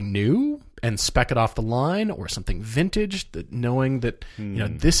get something new and spec it off the line, or something vintage, that knowing that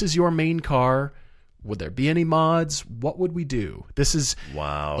this is your main car? Would there be any mods? What would we do? This is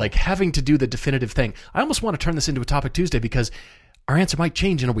like having to do the definitive thing. I almost want to turn this into a Topic Tuesday, because our answer might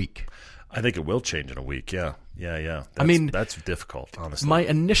change in a week. I think it will change in a week. Yeah. That's difficult, honestly. My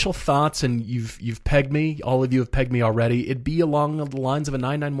initial thoughts, and you've pegged me. All of you have pegged me already. It'd be along the lines of a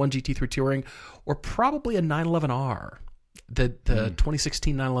 991 GT3 Touring, or probably a 911R. The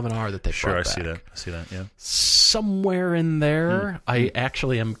 2016 911R that they brought back. Sure, I see that, yeah. Somewhere in there. I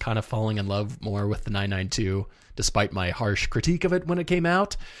actually am kind of falling in love more with the 992, despite my harsh critique of it when it came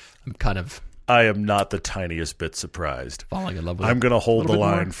out. I am not the tiniest bit surprised. Falling in love with it. I'm going to hold the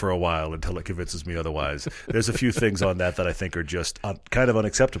line for a while until it convinces me otherwise. There's a few things on that I think are just kind of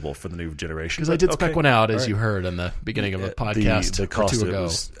unacceptable for the new generation. Because I did spec one out, as you heard in the beginning of a podcast the cost or two of it ago.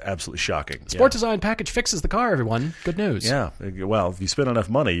 was absolutely shocking. Sport Design Package fixes the car, everyone. Good news. Yeah. Well, if you spend enough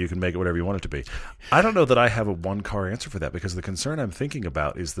money, you can make it whatever you want it to be. I don't know that I have a one-car answer for that, because the concern I'm thinking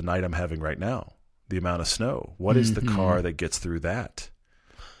about is the night I'm having right now, the amount of snow. What is the car that gets through that?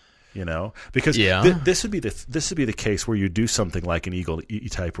 Because this would be the case where you do something like an Eagle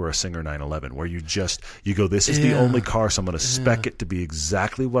E-Type or a Singer 911, where you go, this is the only car, so I'm going to spec it to be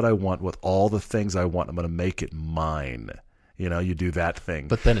exactly what I want with all the things I want. I'm going to make it mine. You do that thing.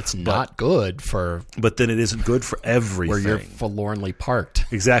 But then it's not good for... But then it isn't good for everything. Where you're forlornly parked.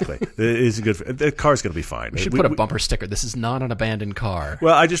 Exactly. It isn't good. The car's going to be fine. We should put a bumper sticker. This is not an abandoned car.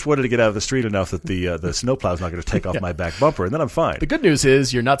 Well, I just wanted to get out of the street enough that the snowplow's not going to take off my back bumper, and then I'm fine. The good news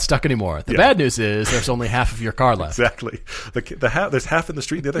is you're not stuck anymore. The bad news is there's only half of your car left. Exactly. There's half in the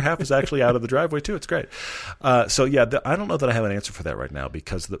street. The other half is actually out of the driveway, too. It's great. I don't know that I have an answer for that right now,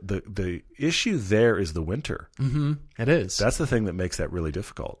 because the issue there is the winter. Mm-hmm. It is. That's the thing that makes that really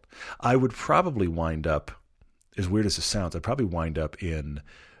difficult. I would probably wind up, as weird as it sounds, I'd probably wind up in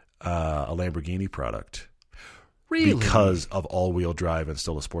a Lamborghini product. Really? Because of all-wheel drive and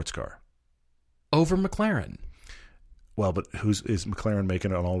still a sports car. Over McLaren. Well, but is McLaren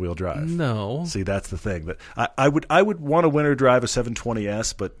making an all-wheel drive? No. See, that's the thing. That I would want to winter drive a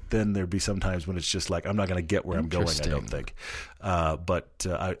 720S, but then there'd be some times when it's just like, I'm not going to get where I'm going, I don't think. But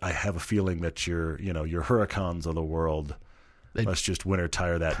I have a feeling that your Huracans of the world, let's just winter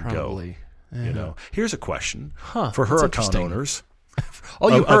tire that probably. And go. Here's a question for Huracan owners.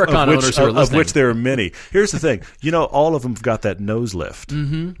 All you Huracan owners who are listening. Of which there are many. Here's the thing. All of them have got that nose lift.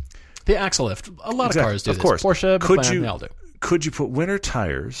 Mm-hmm. The axle lift. A lot of cars do this. Of course. Porsche, McLaren, they all do. Could you put winter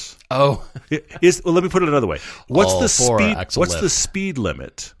tires? Oh. Let me put it another way. What's the speed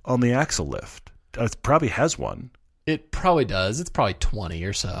limit on the axle lift? It probably has one. It probably does. It's probably 20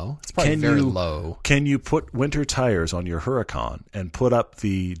 or so. It's probably very low. Can you put winter tires on your Huracan and put up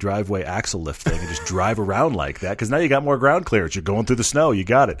the driveway axle lift thing and just drive around like that? Because now you got more ground clearance. You're going through the snow. You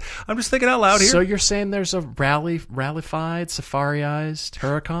got it. I'm just thinking out loud here. So you're saying there's a rallified, safariized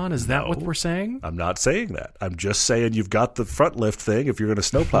Huracan? Is that what we're saying? I'm not saying that. I'm just saying you've got the front lift thing if you're going to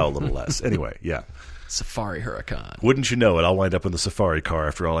snowplow a little less. Anyway, yeah. Safari Huracan. Wouldn't you know it? I'll wind up in the safari car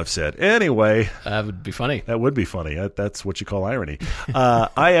after all I've said. Anyway. That would be funny. That would be funny. That's what you call irony.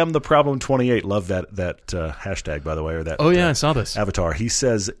 I am the problem 28. Love that hashtag, by the way, or that. Oh, yeah, I saw this. Avatar. He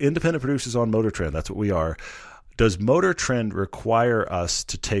says, independent producers on Motor Trend. That's what we are. Does Motor Trend require us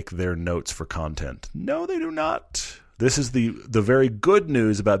to take their notes for content? No, they do not. This is the very good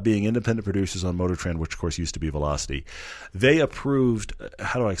news about being independent producers on Motor Trend, which, of course, used to be Velocity. They approved –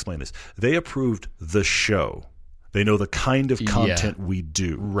 how do I explain this? They approved the show. They know the kind of content we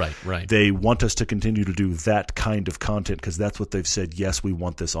do. Right. They want us to continue to do that kind of content because that's what they've said, yes, we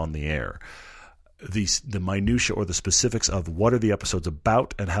want this on the air. The minutia or the specifics of what are the episodes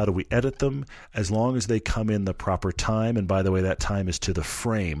about and how do we edit them, as long as they come in the proper time, and by the way, that time is to the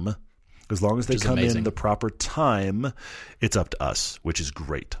frame – as long as they come in the proper time, it's up to us, which is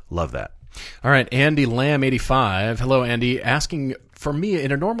great. Love that. All right, Andy Lamb, 85. Hello, Andy. Asking, for me,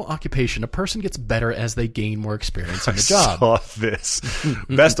 in a normal occupation, a person gets better as they gain more experience in the job. I saw this.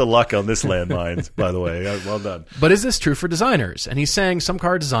 Best of luck on this landmine, by the way. Well done. But is this true for designers? And he's saying some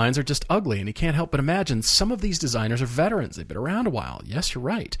car designs are just ugly, and he can't help but imagine some of these designers are veterans. They've been around a while. Yes, you're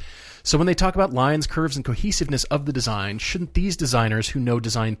right. So when they talk about lines, curves, and cohesiveness of the design, shouldn't these designers who know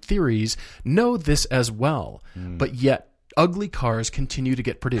design theories know this as well? But yet, ugly cars continue to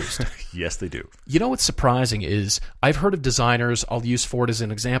get produced. Yes, they do. You know what's surprising is I've heard of designers, I'll use Ford as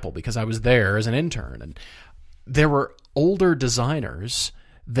an example because I was there as an intern, and there were older designers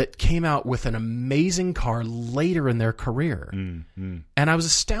that came out with an amazing car later in their career. And I was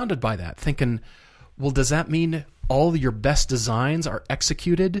astounded by that, thinking, well, does that mean all your best designs are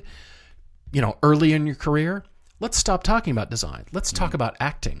executed, early in your career? Let's stop talking about design. Let's talk about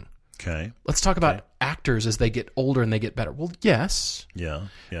acting. Okay. Let's talk about actors as they get older and they get better. Well, yes. Yeah.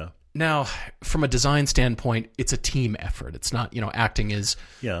 Now, from a design standpoint, it's a team effort. It's not, acting is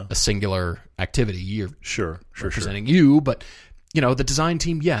a singular activity. You're representing you, but, the design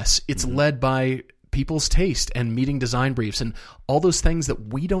team, yes, it's led by people's taste and meeting design briefs and all those things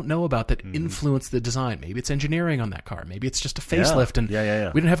that we don't know about that influence the design. Maybe it's engineering on that car. Maybe it's just a facelift, and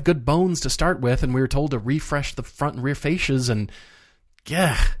we didn't have good bones to start with, and we were told to refresh the front and rear fascias, and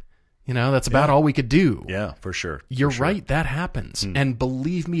that's about all we could do. Yeah, for sure. You're right, that happens. And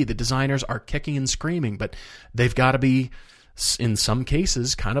believe me, the designers are kicking and screaming, but they've got to be, in some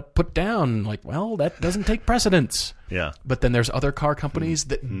cases, kind of put down, like, well, that doesn't take precedence. Yeah. But then there's other car companies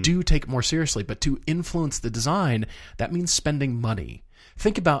that do take it more seriously. But to influence the design, that means spending money.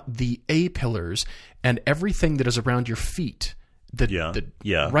 Think about the A-pillars and everything that is around your feet.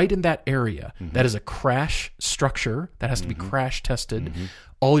 Right in that area. That is a crash structure. That has to be crash tested.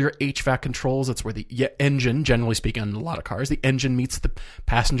 All your HVAC controls, that's where the engine, generally speaking, on a lot of cars, the engine meets the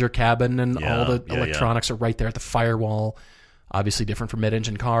passenger cabin, and all the electronics are right there at the firewall. Obviously different from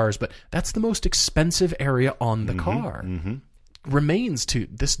mid-engine cars, but that's the most expensive area on the car. Remains to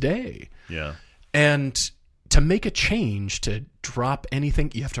this day. Yeah. And to make a change, to drop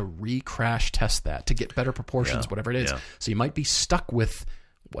anything, you have to re-crash test that to get better proportions, whatever it is. So you might be stuck with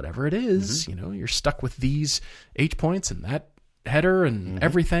whatever it is. You're stuck with these H points and that header and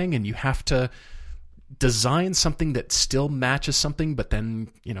everything, and you have to design something that still matches something, but then,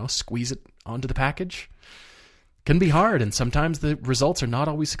 squeeze it onto the package. Can be hard, and sometimes the results are not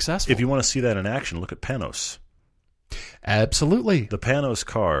always successful. If you want to see that in action, look at Panos. Absolutely. The Panos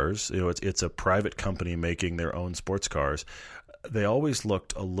cars, it's a private company making their own sports cars. They always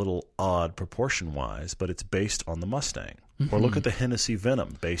looked a little odd proportion-wise, but it's based on the Mustang. Or look at the Hennessy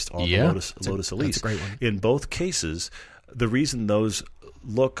Venom, based on the Lotus Elise. That's a great one. In both cases, the reason those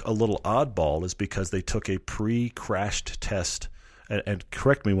look a little oddball is because they took a pre-crashed test, and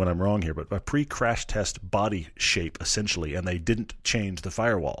correct me when I'm wrong here, but a pre-crash test body shape, essentially, and they didn't change the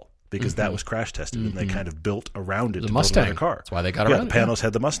firewall because that was crash tested, and they kind of built around it to build another car. That's why they got around it. Panos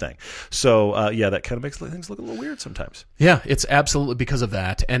had the Mustang. So, that kind of makes things look a little weird sometimes. Yeah, it's absolutely because of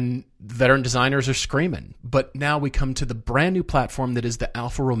that, and veteran designers are screaming. But now we come to the brand new platform that is the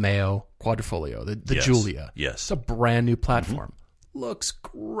Alfa Romeo Quadrifoglio, the Giulia. Yes. It's a brand new platform. Looks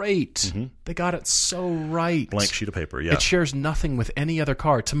great. They got it so right. Blank sheet of paper, yeah. It shares nothing with any other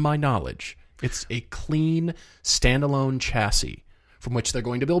car, to my knowledge. It's a clean, standalone chassis from which they're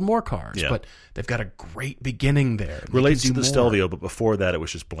going to build more cars. Yeah. But they've got a great beginning there. They Relates can to do the more. Stelvio, but before that, it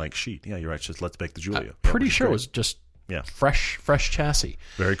was just blank sheet. Yeah, you're right. It's just let's make the Giulia. Pretty which is sure it great. was just Yeah. fresh chassis.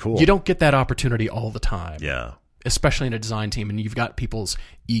 Very cool. You don't get that opportunity all the time. Yeah. Especially in a design team, and you've got people's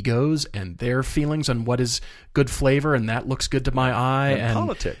egos and their feelings on what is good flavor, and that looks good to my eye, and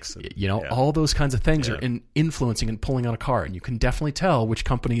politics. You know, Yeah. all those kinds of things are influencing and pulling on a car, and you can definitely tell which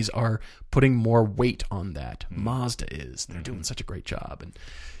companies are putting more weight on that. Mazda is; they're doing such a great job, and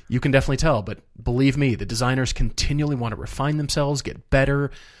you can definitely tell. But believe me, the designers continually want to refine themselves, get better,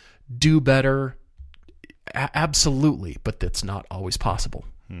 do better. Absolutely, but that's not always possible.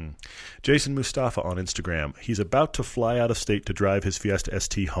 Jason Mustafa on Instagram. He's about to fly out of state to drive his Fiesta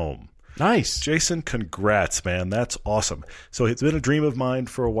ST home. Nice. Jason, congrats, man. That's awesome. So it's been a dream of mine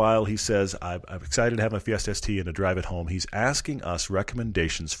for a while. He says, I'm excited to have my Fiesta ST and to drive it home. He's asking us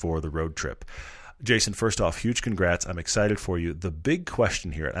recommendations for the road trip. Jason, first off, huge congrats. I'm excited for you. The big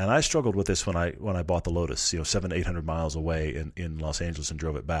question here, and I struggled with this when I bought the Lotus, 700 to 800 miles away in Los Angeles and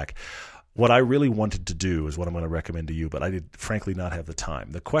drove it back. What I really wanted to do is what I'm going to recommend to you, but I did frankly not have the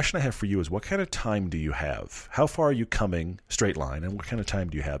time. The question I have for you is, what kind of time do you have? How far are you coming straight line, and what kind of time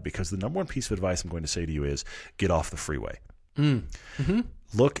do you have? Because the number one piece of advice I'm going to say to you is get off the freeway.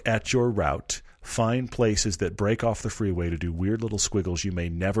 Look at your route. Find places that break off the freeway to do weird little squiggles you may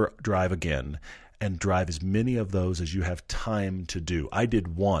never drive again, and drive as many of those as you have time to do. I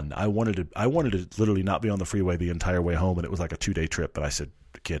did one. I wanted to literally not be on the freeway the entire way home, and it was like a 2-day trip, but I said,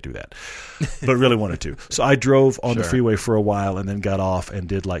 can't do that, but really wanted to. So I drove on the freeway for a while and then got off and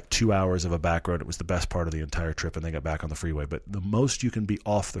did like 2 hours of a back road. It was the best part of the entire trip, and then got back on the freeway. But the most you can be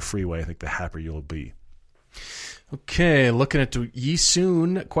off the freeway, I think the happier you'll be. Okay, looking at Yi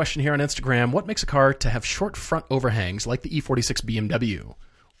Soon question here on Instagram. What makes a car to have short front overhangs like the E46 BMW?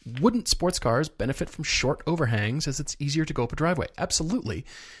 Wouldn't sports cars benefit from short overhangs as it's easier to go up a driveway? Absolutely.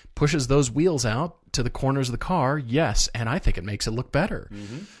 Pushes those wheels out to the corners of the car, yes, and I think it makes it look better.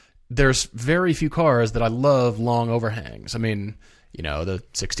 There's very few cars that I love long overhangs. I mean, the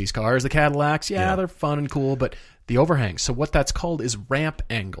 60s cars, the Cadillacs, they're fun and cool, but the overhangs. So what that's called is ramp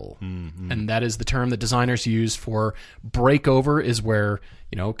angle, and that is the term that designers use for breakover, is where,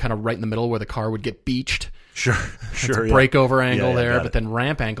 kind of right in the middle where the car would get beached. Sure. It's a breakover angle there, got but it. then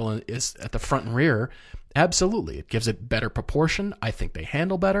ramp angle is at the front and rear. Absolutely. It gives it better proportion. I think they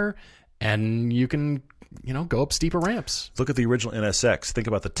handle better, and you can, go up steeper ramps. Look at the original NSX. Think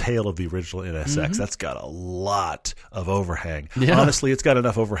about the tail of the original NSX. That's got a lot of overhang. Yeah. Honestly, it's got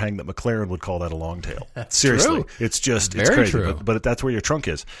enough overhang that McLaren would call that a long tail. Seriously. true. It's just, Very it's crazy. true. But that's where your trunk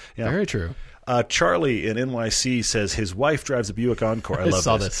is. Yeah. Very true. Charlie in NYC says his wife drives a Buick Encore. I love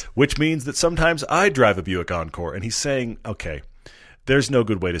saw this. this. Which means that sometimes I drive a Buick Encore. And he's saying, okay, there's no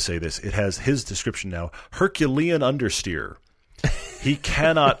good way to say this. It has his description now, Herculean understeer. He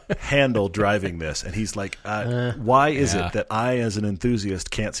cannot handle driving this. And he's like, why is it that I, as an enthusiast,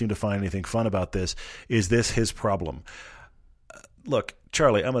 can't seem to find anything fun about this? Is this his problem? Look,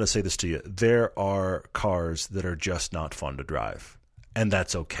 Charlie, I'm going to say this to you. There are cars that are just not fun to drive, and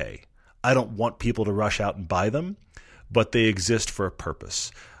that's okay. I don't want people to rush out and buy them, but they exist for a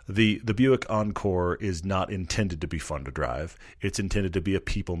purpose. The Buick Encore is not intended to be fun to drive. It's intended to be a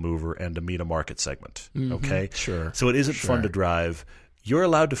people mover and to meet a market segment. Okay? Sure. So it isn't fun to drive. You're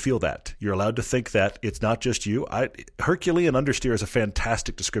allowed to feel that. You're allowed to think that. It's not just you. Herculean understeer is a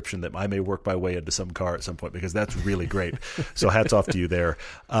fantastic description that I may work my way into some car at some point, because that's really great. So hats off to you there.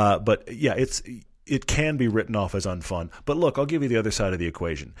 But yeah, it can be written off as unfun. But look, I'll give you the other side of the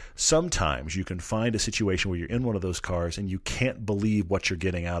equation. Sometimes you can find a situation where you're in one of those cars and you can't believe what you're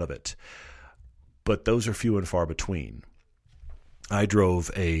getting out of it. But those are few and far between. I drove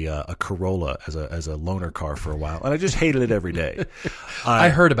a Corolla as a loaner car for a while, and I just hated it every day. I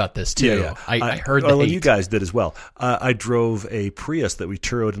heard about this too. Yeah. I heard the well, hate. you guys did as well. I drove a Prius that we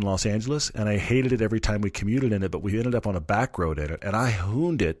toured in Los Angeles, and I hated it every time we commuted in it, but we ended up on a back road in it, and I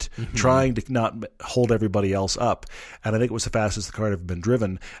hooned it, trying to not hold everybody else up. And I think it was the fastest the car had ever been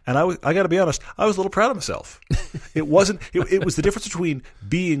driven. And I got to be honest, I was a little proud of myself. It wasn't. It was the difference between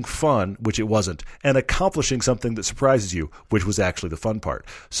being fun, which it wasn't, and accomplishing something that surprises you, which was actually the fun part.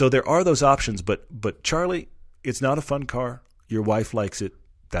 So there are those options, but Charlie, it's not a fun car. Your wife likes it.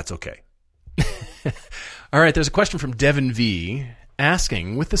 That's okay. All right, there's a question from Devin V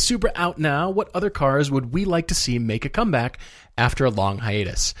asking, with the Supra out now, what other cars would we like to see make a comeback after a long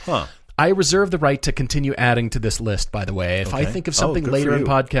hiatus? I reserve the right to continue adding to this list, by the way. If I think of something good later for in you.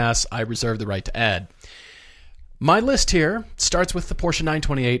 podcasts, I reserve the right to add. My list here starts with the Porsche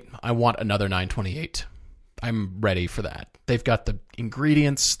 928. I want another 928. I'm ready for that. They've got the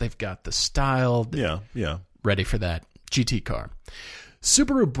ingredients. They've got the style. Yeah. Ready for that. GT car.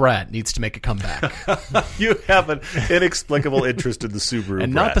 Subaru Brat needs to make a comeback. You have an inexplicable interest in the Subaru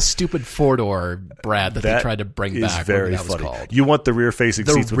And Brat. not the stupid four-door Brat that they tried to bring is back. very whatever that funny. was called. You want the rear-facing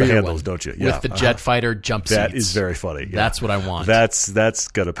seats with the rear handles, one, don't you? With the jet fighter jump seats. That is very funny. Yeah. That's what I want. That's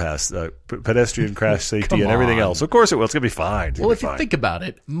gonna pass. Pedestrian crash safety Come and everything on. else. Of course it will. It's gonna be fine. It's Well, gonna if be you fine. think about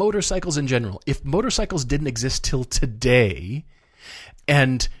it, motorcycles in general, if motorcycles didn't exist till today,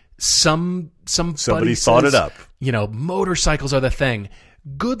 and somebody thought says, it up. You know, motorcycles are the thing.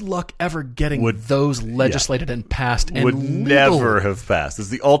 Good luck ever getting those legislated and passed and would legal. never have passed. It's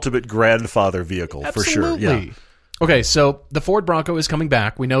the ultimate grandfather vehicle for sure. Absolutely. Yeah. Okay, so the Ford Bronco is coming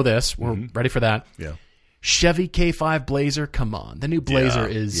back. We know this. We're ready for that. Yeah. Chevy K5 Blazer, come on. The new Blazer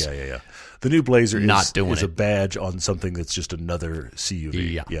is Yeah. The new Blazer Not doing is a it. badge on something that's just another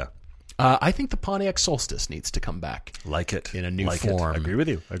CUV. Yeah. I think the Pontiac Solstice needs to come back. Like it. In a new like form. It. I agree with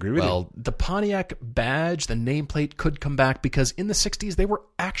you. Well, the Pontiac badge, the nameplate could come back because in the 60s they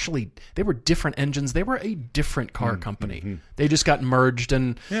were different engines. They were a different car company. They just got merged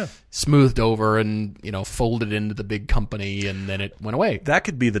and smoothed over and, folded into the big company, and then it went away. That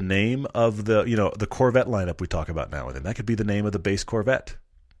could be the name of the Corvette lineup we talk about now with him. That could be the name of the base Corvette.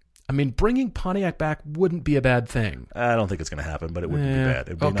 I mean, bringing Pontiac back wouldn't be a bad thing. I don't think it's going to happen, but it wouldn't be bad.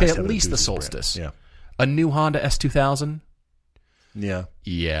 It'd be Okay, nice to at have an least the enthusiast Solstice. brand. A new Honda S2000. Yeah.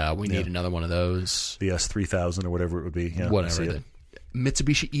 Yeah, we need another one of those. The S3000 or whatever it would be. Yeah, I see Whatever. it.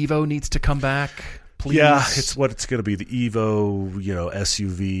 Mitsubishi Evo needs to come back. Please. Yeah, it's what it's going to be, the Evo,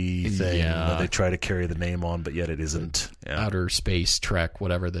 SUV thing Yeah. that they try to carry the name on, but yet it isn't. Yeah. Outer Space Trek,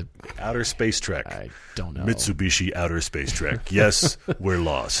 whatever the... Outer Space Trek. I don't know. Mitsubishi Outer Space Trek. Yes, we're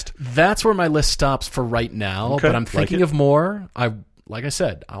lost. That's where my list stops for right now, Okay, but I'm like thinking it. of more. Like I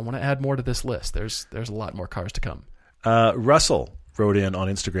said, I want to add more to this list. There's a lot more cars to come. Russell wrote in on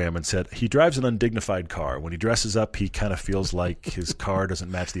Instagram and said he drives an undignified car. When he dresses up, he kind of feels like his car doesn't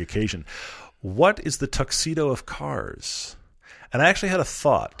match the occasion. What is the tuxedo of cars? And I actually had a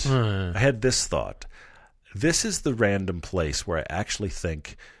thought. I had this thought. This is the random place where I actually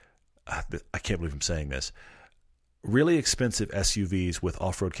think, I can't believe I'm saying this, really expensive SUVs with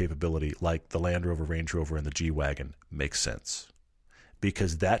off-road capability like the Land Rover, Range Rover, and the G-Wagon makes sense.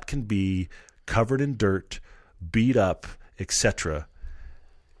 Because that can be covered in dirt, beat up, etc.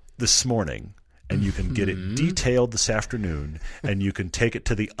 this morning, and you can get it detailed this afternoon, and you can take it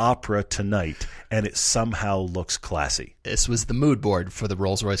to the opera tonight, and it somehow looks classy. This was the mood board for the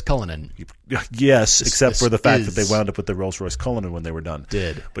Rolls-Royce Cullinan. Yes, except for the fact that is- they wound up with the Rolls-Royce Cullinan when they were done.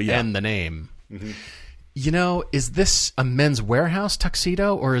 But yeah. And the name. Is this a Men's Warehouse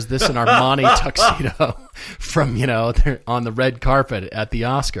tuxedo, or is this an Armani tuxedo from, they're on the red carpet at the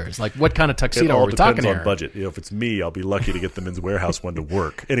Oscars? Like, what kind of It tuxedo all are we depends talking on here? budget. If it's me, I'll be lucky to get the Men's Warehouse one to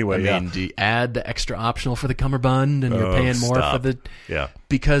work. Anyway, Do you add the extra optional for the cummerbund and you're paying more stop. for the... Yeah.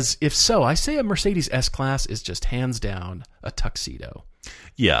 Because if so, I say a Mercedes S-Class is just hands down a tuxedo.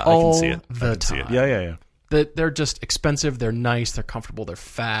 Yeah, I All can see it. the I can see it. time. Yeah. They're just expensive, they're nice, they're comfortable, they're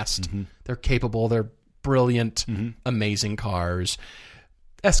fast, they're capable, they're brilliant, amazing cars.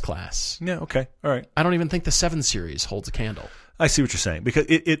 S-Class. Yeah, okay. All right. I don't even think the 7 Series holds a candle. I see what you're saying, because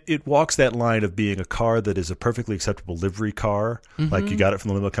it walks that line of being a car that is a perfectly acceptable livery car, like you got it from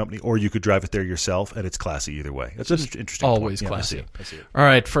the limo company, or you could drive it there yourself, and it's classy either way. That's just an interesting Always point. Yeah, classy. I see it. All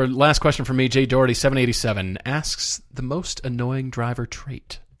right, for last question from me, Jay Doherty, 787, asks the most annoying driver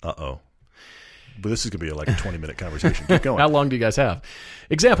trait. Uh-oh. But this is going to be like a 20-minute conversation. Keep going. How long do you guys have?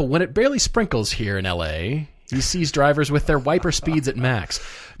 Example, when it barely sprinkles here in LA, he sees drivers with their wiper speeds at max.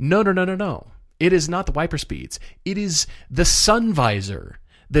 No. It is not the wiper speeds. It is the sun visor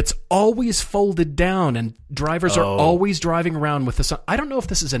that's always folded down, and drivers are always driving around with the sun. I don't know if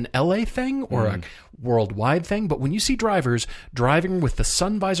this is an LA thing or a worldwide thing, but when you see drivers driving with the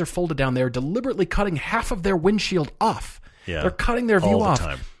sun visor folded down, they're deliberately cutting half of their windshield off. Yeah. They're cutting their view All the off.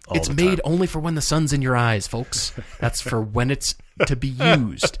 time. It's made only for when the sun's in your eyes, folks. That's for when it's to be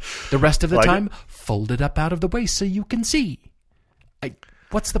used. The rest of the Like time, fold it up out of the way so you can see.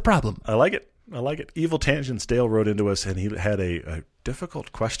 What's the problem? I like it. Evil Tangents Dale wrote into us, and he had a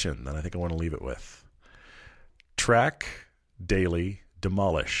difficult question that I think I want to leave it with. Track, daily,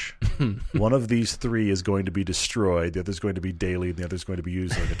 demolish. One of these three is going to be destroyed. The other is going to be daily, and the other is going to be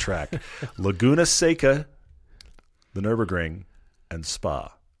used like a track. Laguna Seca, the Nürburgring, and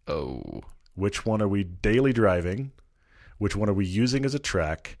Spa. Oh. Which one are we daily driving? Which one are we using as a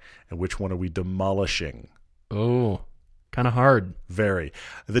track? And which one are we demolishing? Oh. Kind of hard. Very.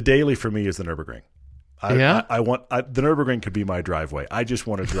 The daily for me is the Nürburgring. I want the Nürburgring could be my driveway. I just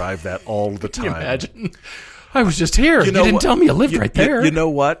want to drive that all the time. Can you imagine? I was just here. You didn't tell me you lived right there. You know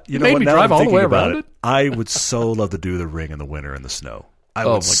what? You made me drive all the way around it. I would so love to do the ring in the winter in the snow. I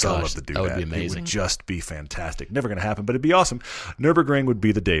would so love to do that. That would be amazing. It would just be fantastic. Never going to happen, but it'd be awesome. Nürburgring would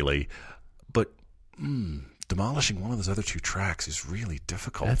be the daily, but demolishing one of those other two tracks is really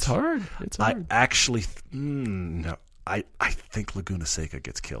difficult. It's hard. I actually, no, I think Laguna Seca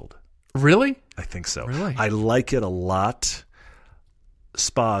gets killed. Really? I think so. Really? I like it a lot.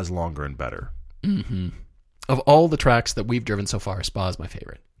 Spa is longer and better. Mm-hmm. Of all the tracks that we've driven so far, Spa is my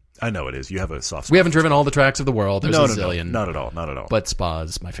favorite. I know it is. You have a soft spot. We haven't driven all the tracks of the world. There's a zillion. No, not at all. Not at all. But Spa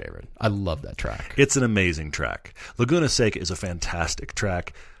is my favorite. I love that track. It's an amazing track. Laguna Seca is a fantastic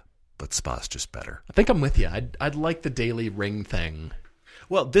track, but Spa's just better. I think I'm with you. I'd like the daily ring thing.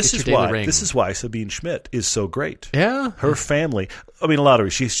 Well, this is why Sabine Schmidt is so great. Yeah. Her family, I mean, a lot of her,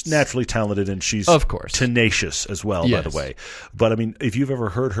 she's naturally talented and she's of course tenacious as well, by the way. But I mean, if you've ever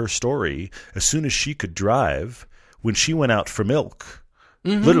heard her story, as soon as she could drive, when she went out for milk,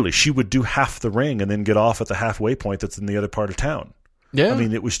 literally she would do half the ring and then get off at the halfway point that's in the other part of town. Yeah. I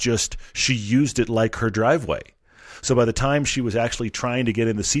mean, it was just, she used it like her driveway. So by the time she was actually trying to get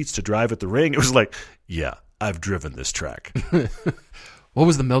in the seats to drive at the ring, it was like, yeah, I've driven this track. What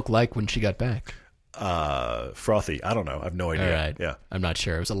was the milk like when she got back? Frothy. I don't know. I have no idea. All right. Yeah. I'm not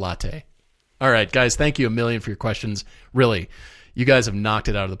sure. It was a latte. All right, guys. Thank you a million for your questions. Really, you guys have knocked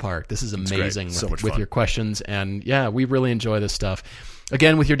it out of the park. This is amazing with your questions. And yeah, we really enjoy this stuff.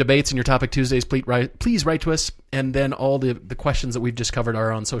 Again, with your debates and your Topic Tuesdays, please write to us. And then all the questions that we've just covered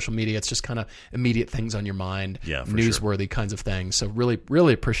are on social media. It's just kind of immediate things on your mind, newsworthy kinds of things. So really,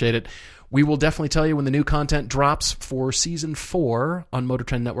 really appreciate it. We will definitely tell you when the new content drops for Season 4 on Motor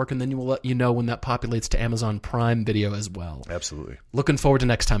Trend Network, and then we'll let you know when that populates to Amazon Prime Video as well. Absolutely. Looking forward to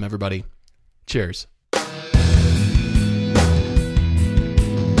next time, everybody. Cheers.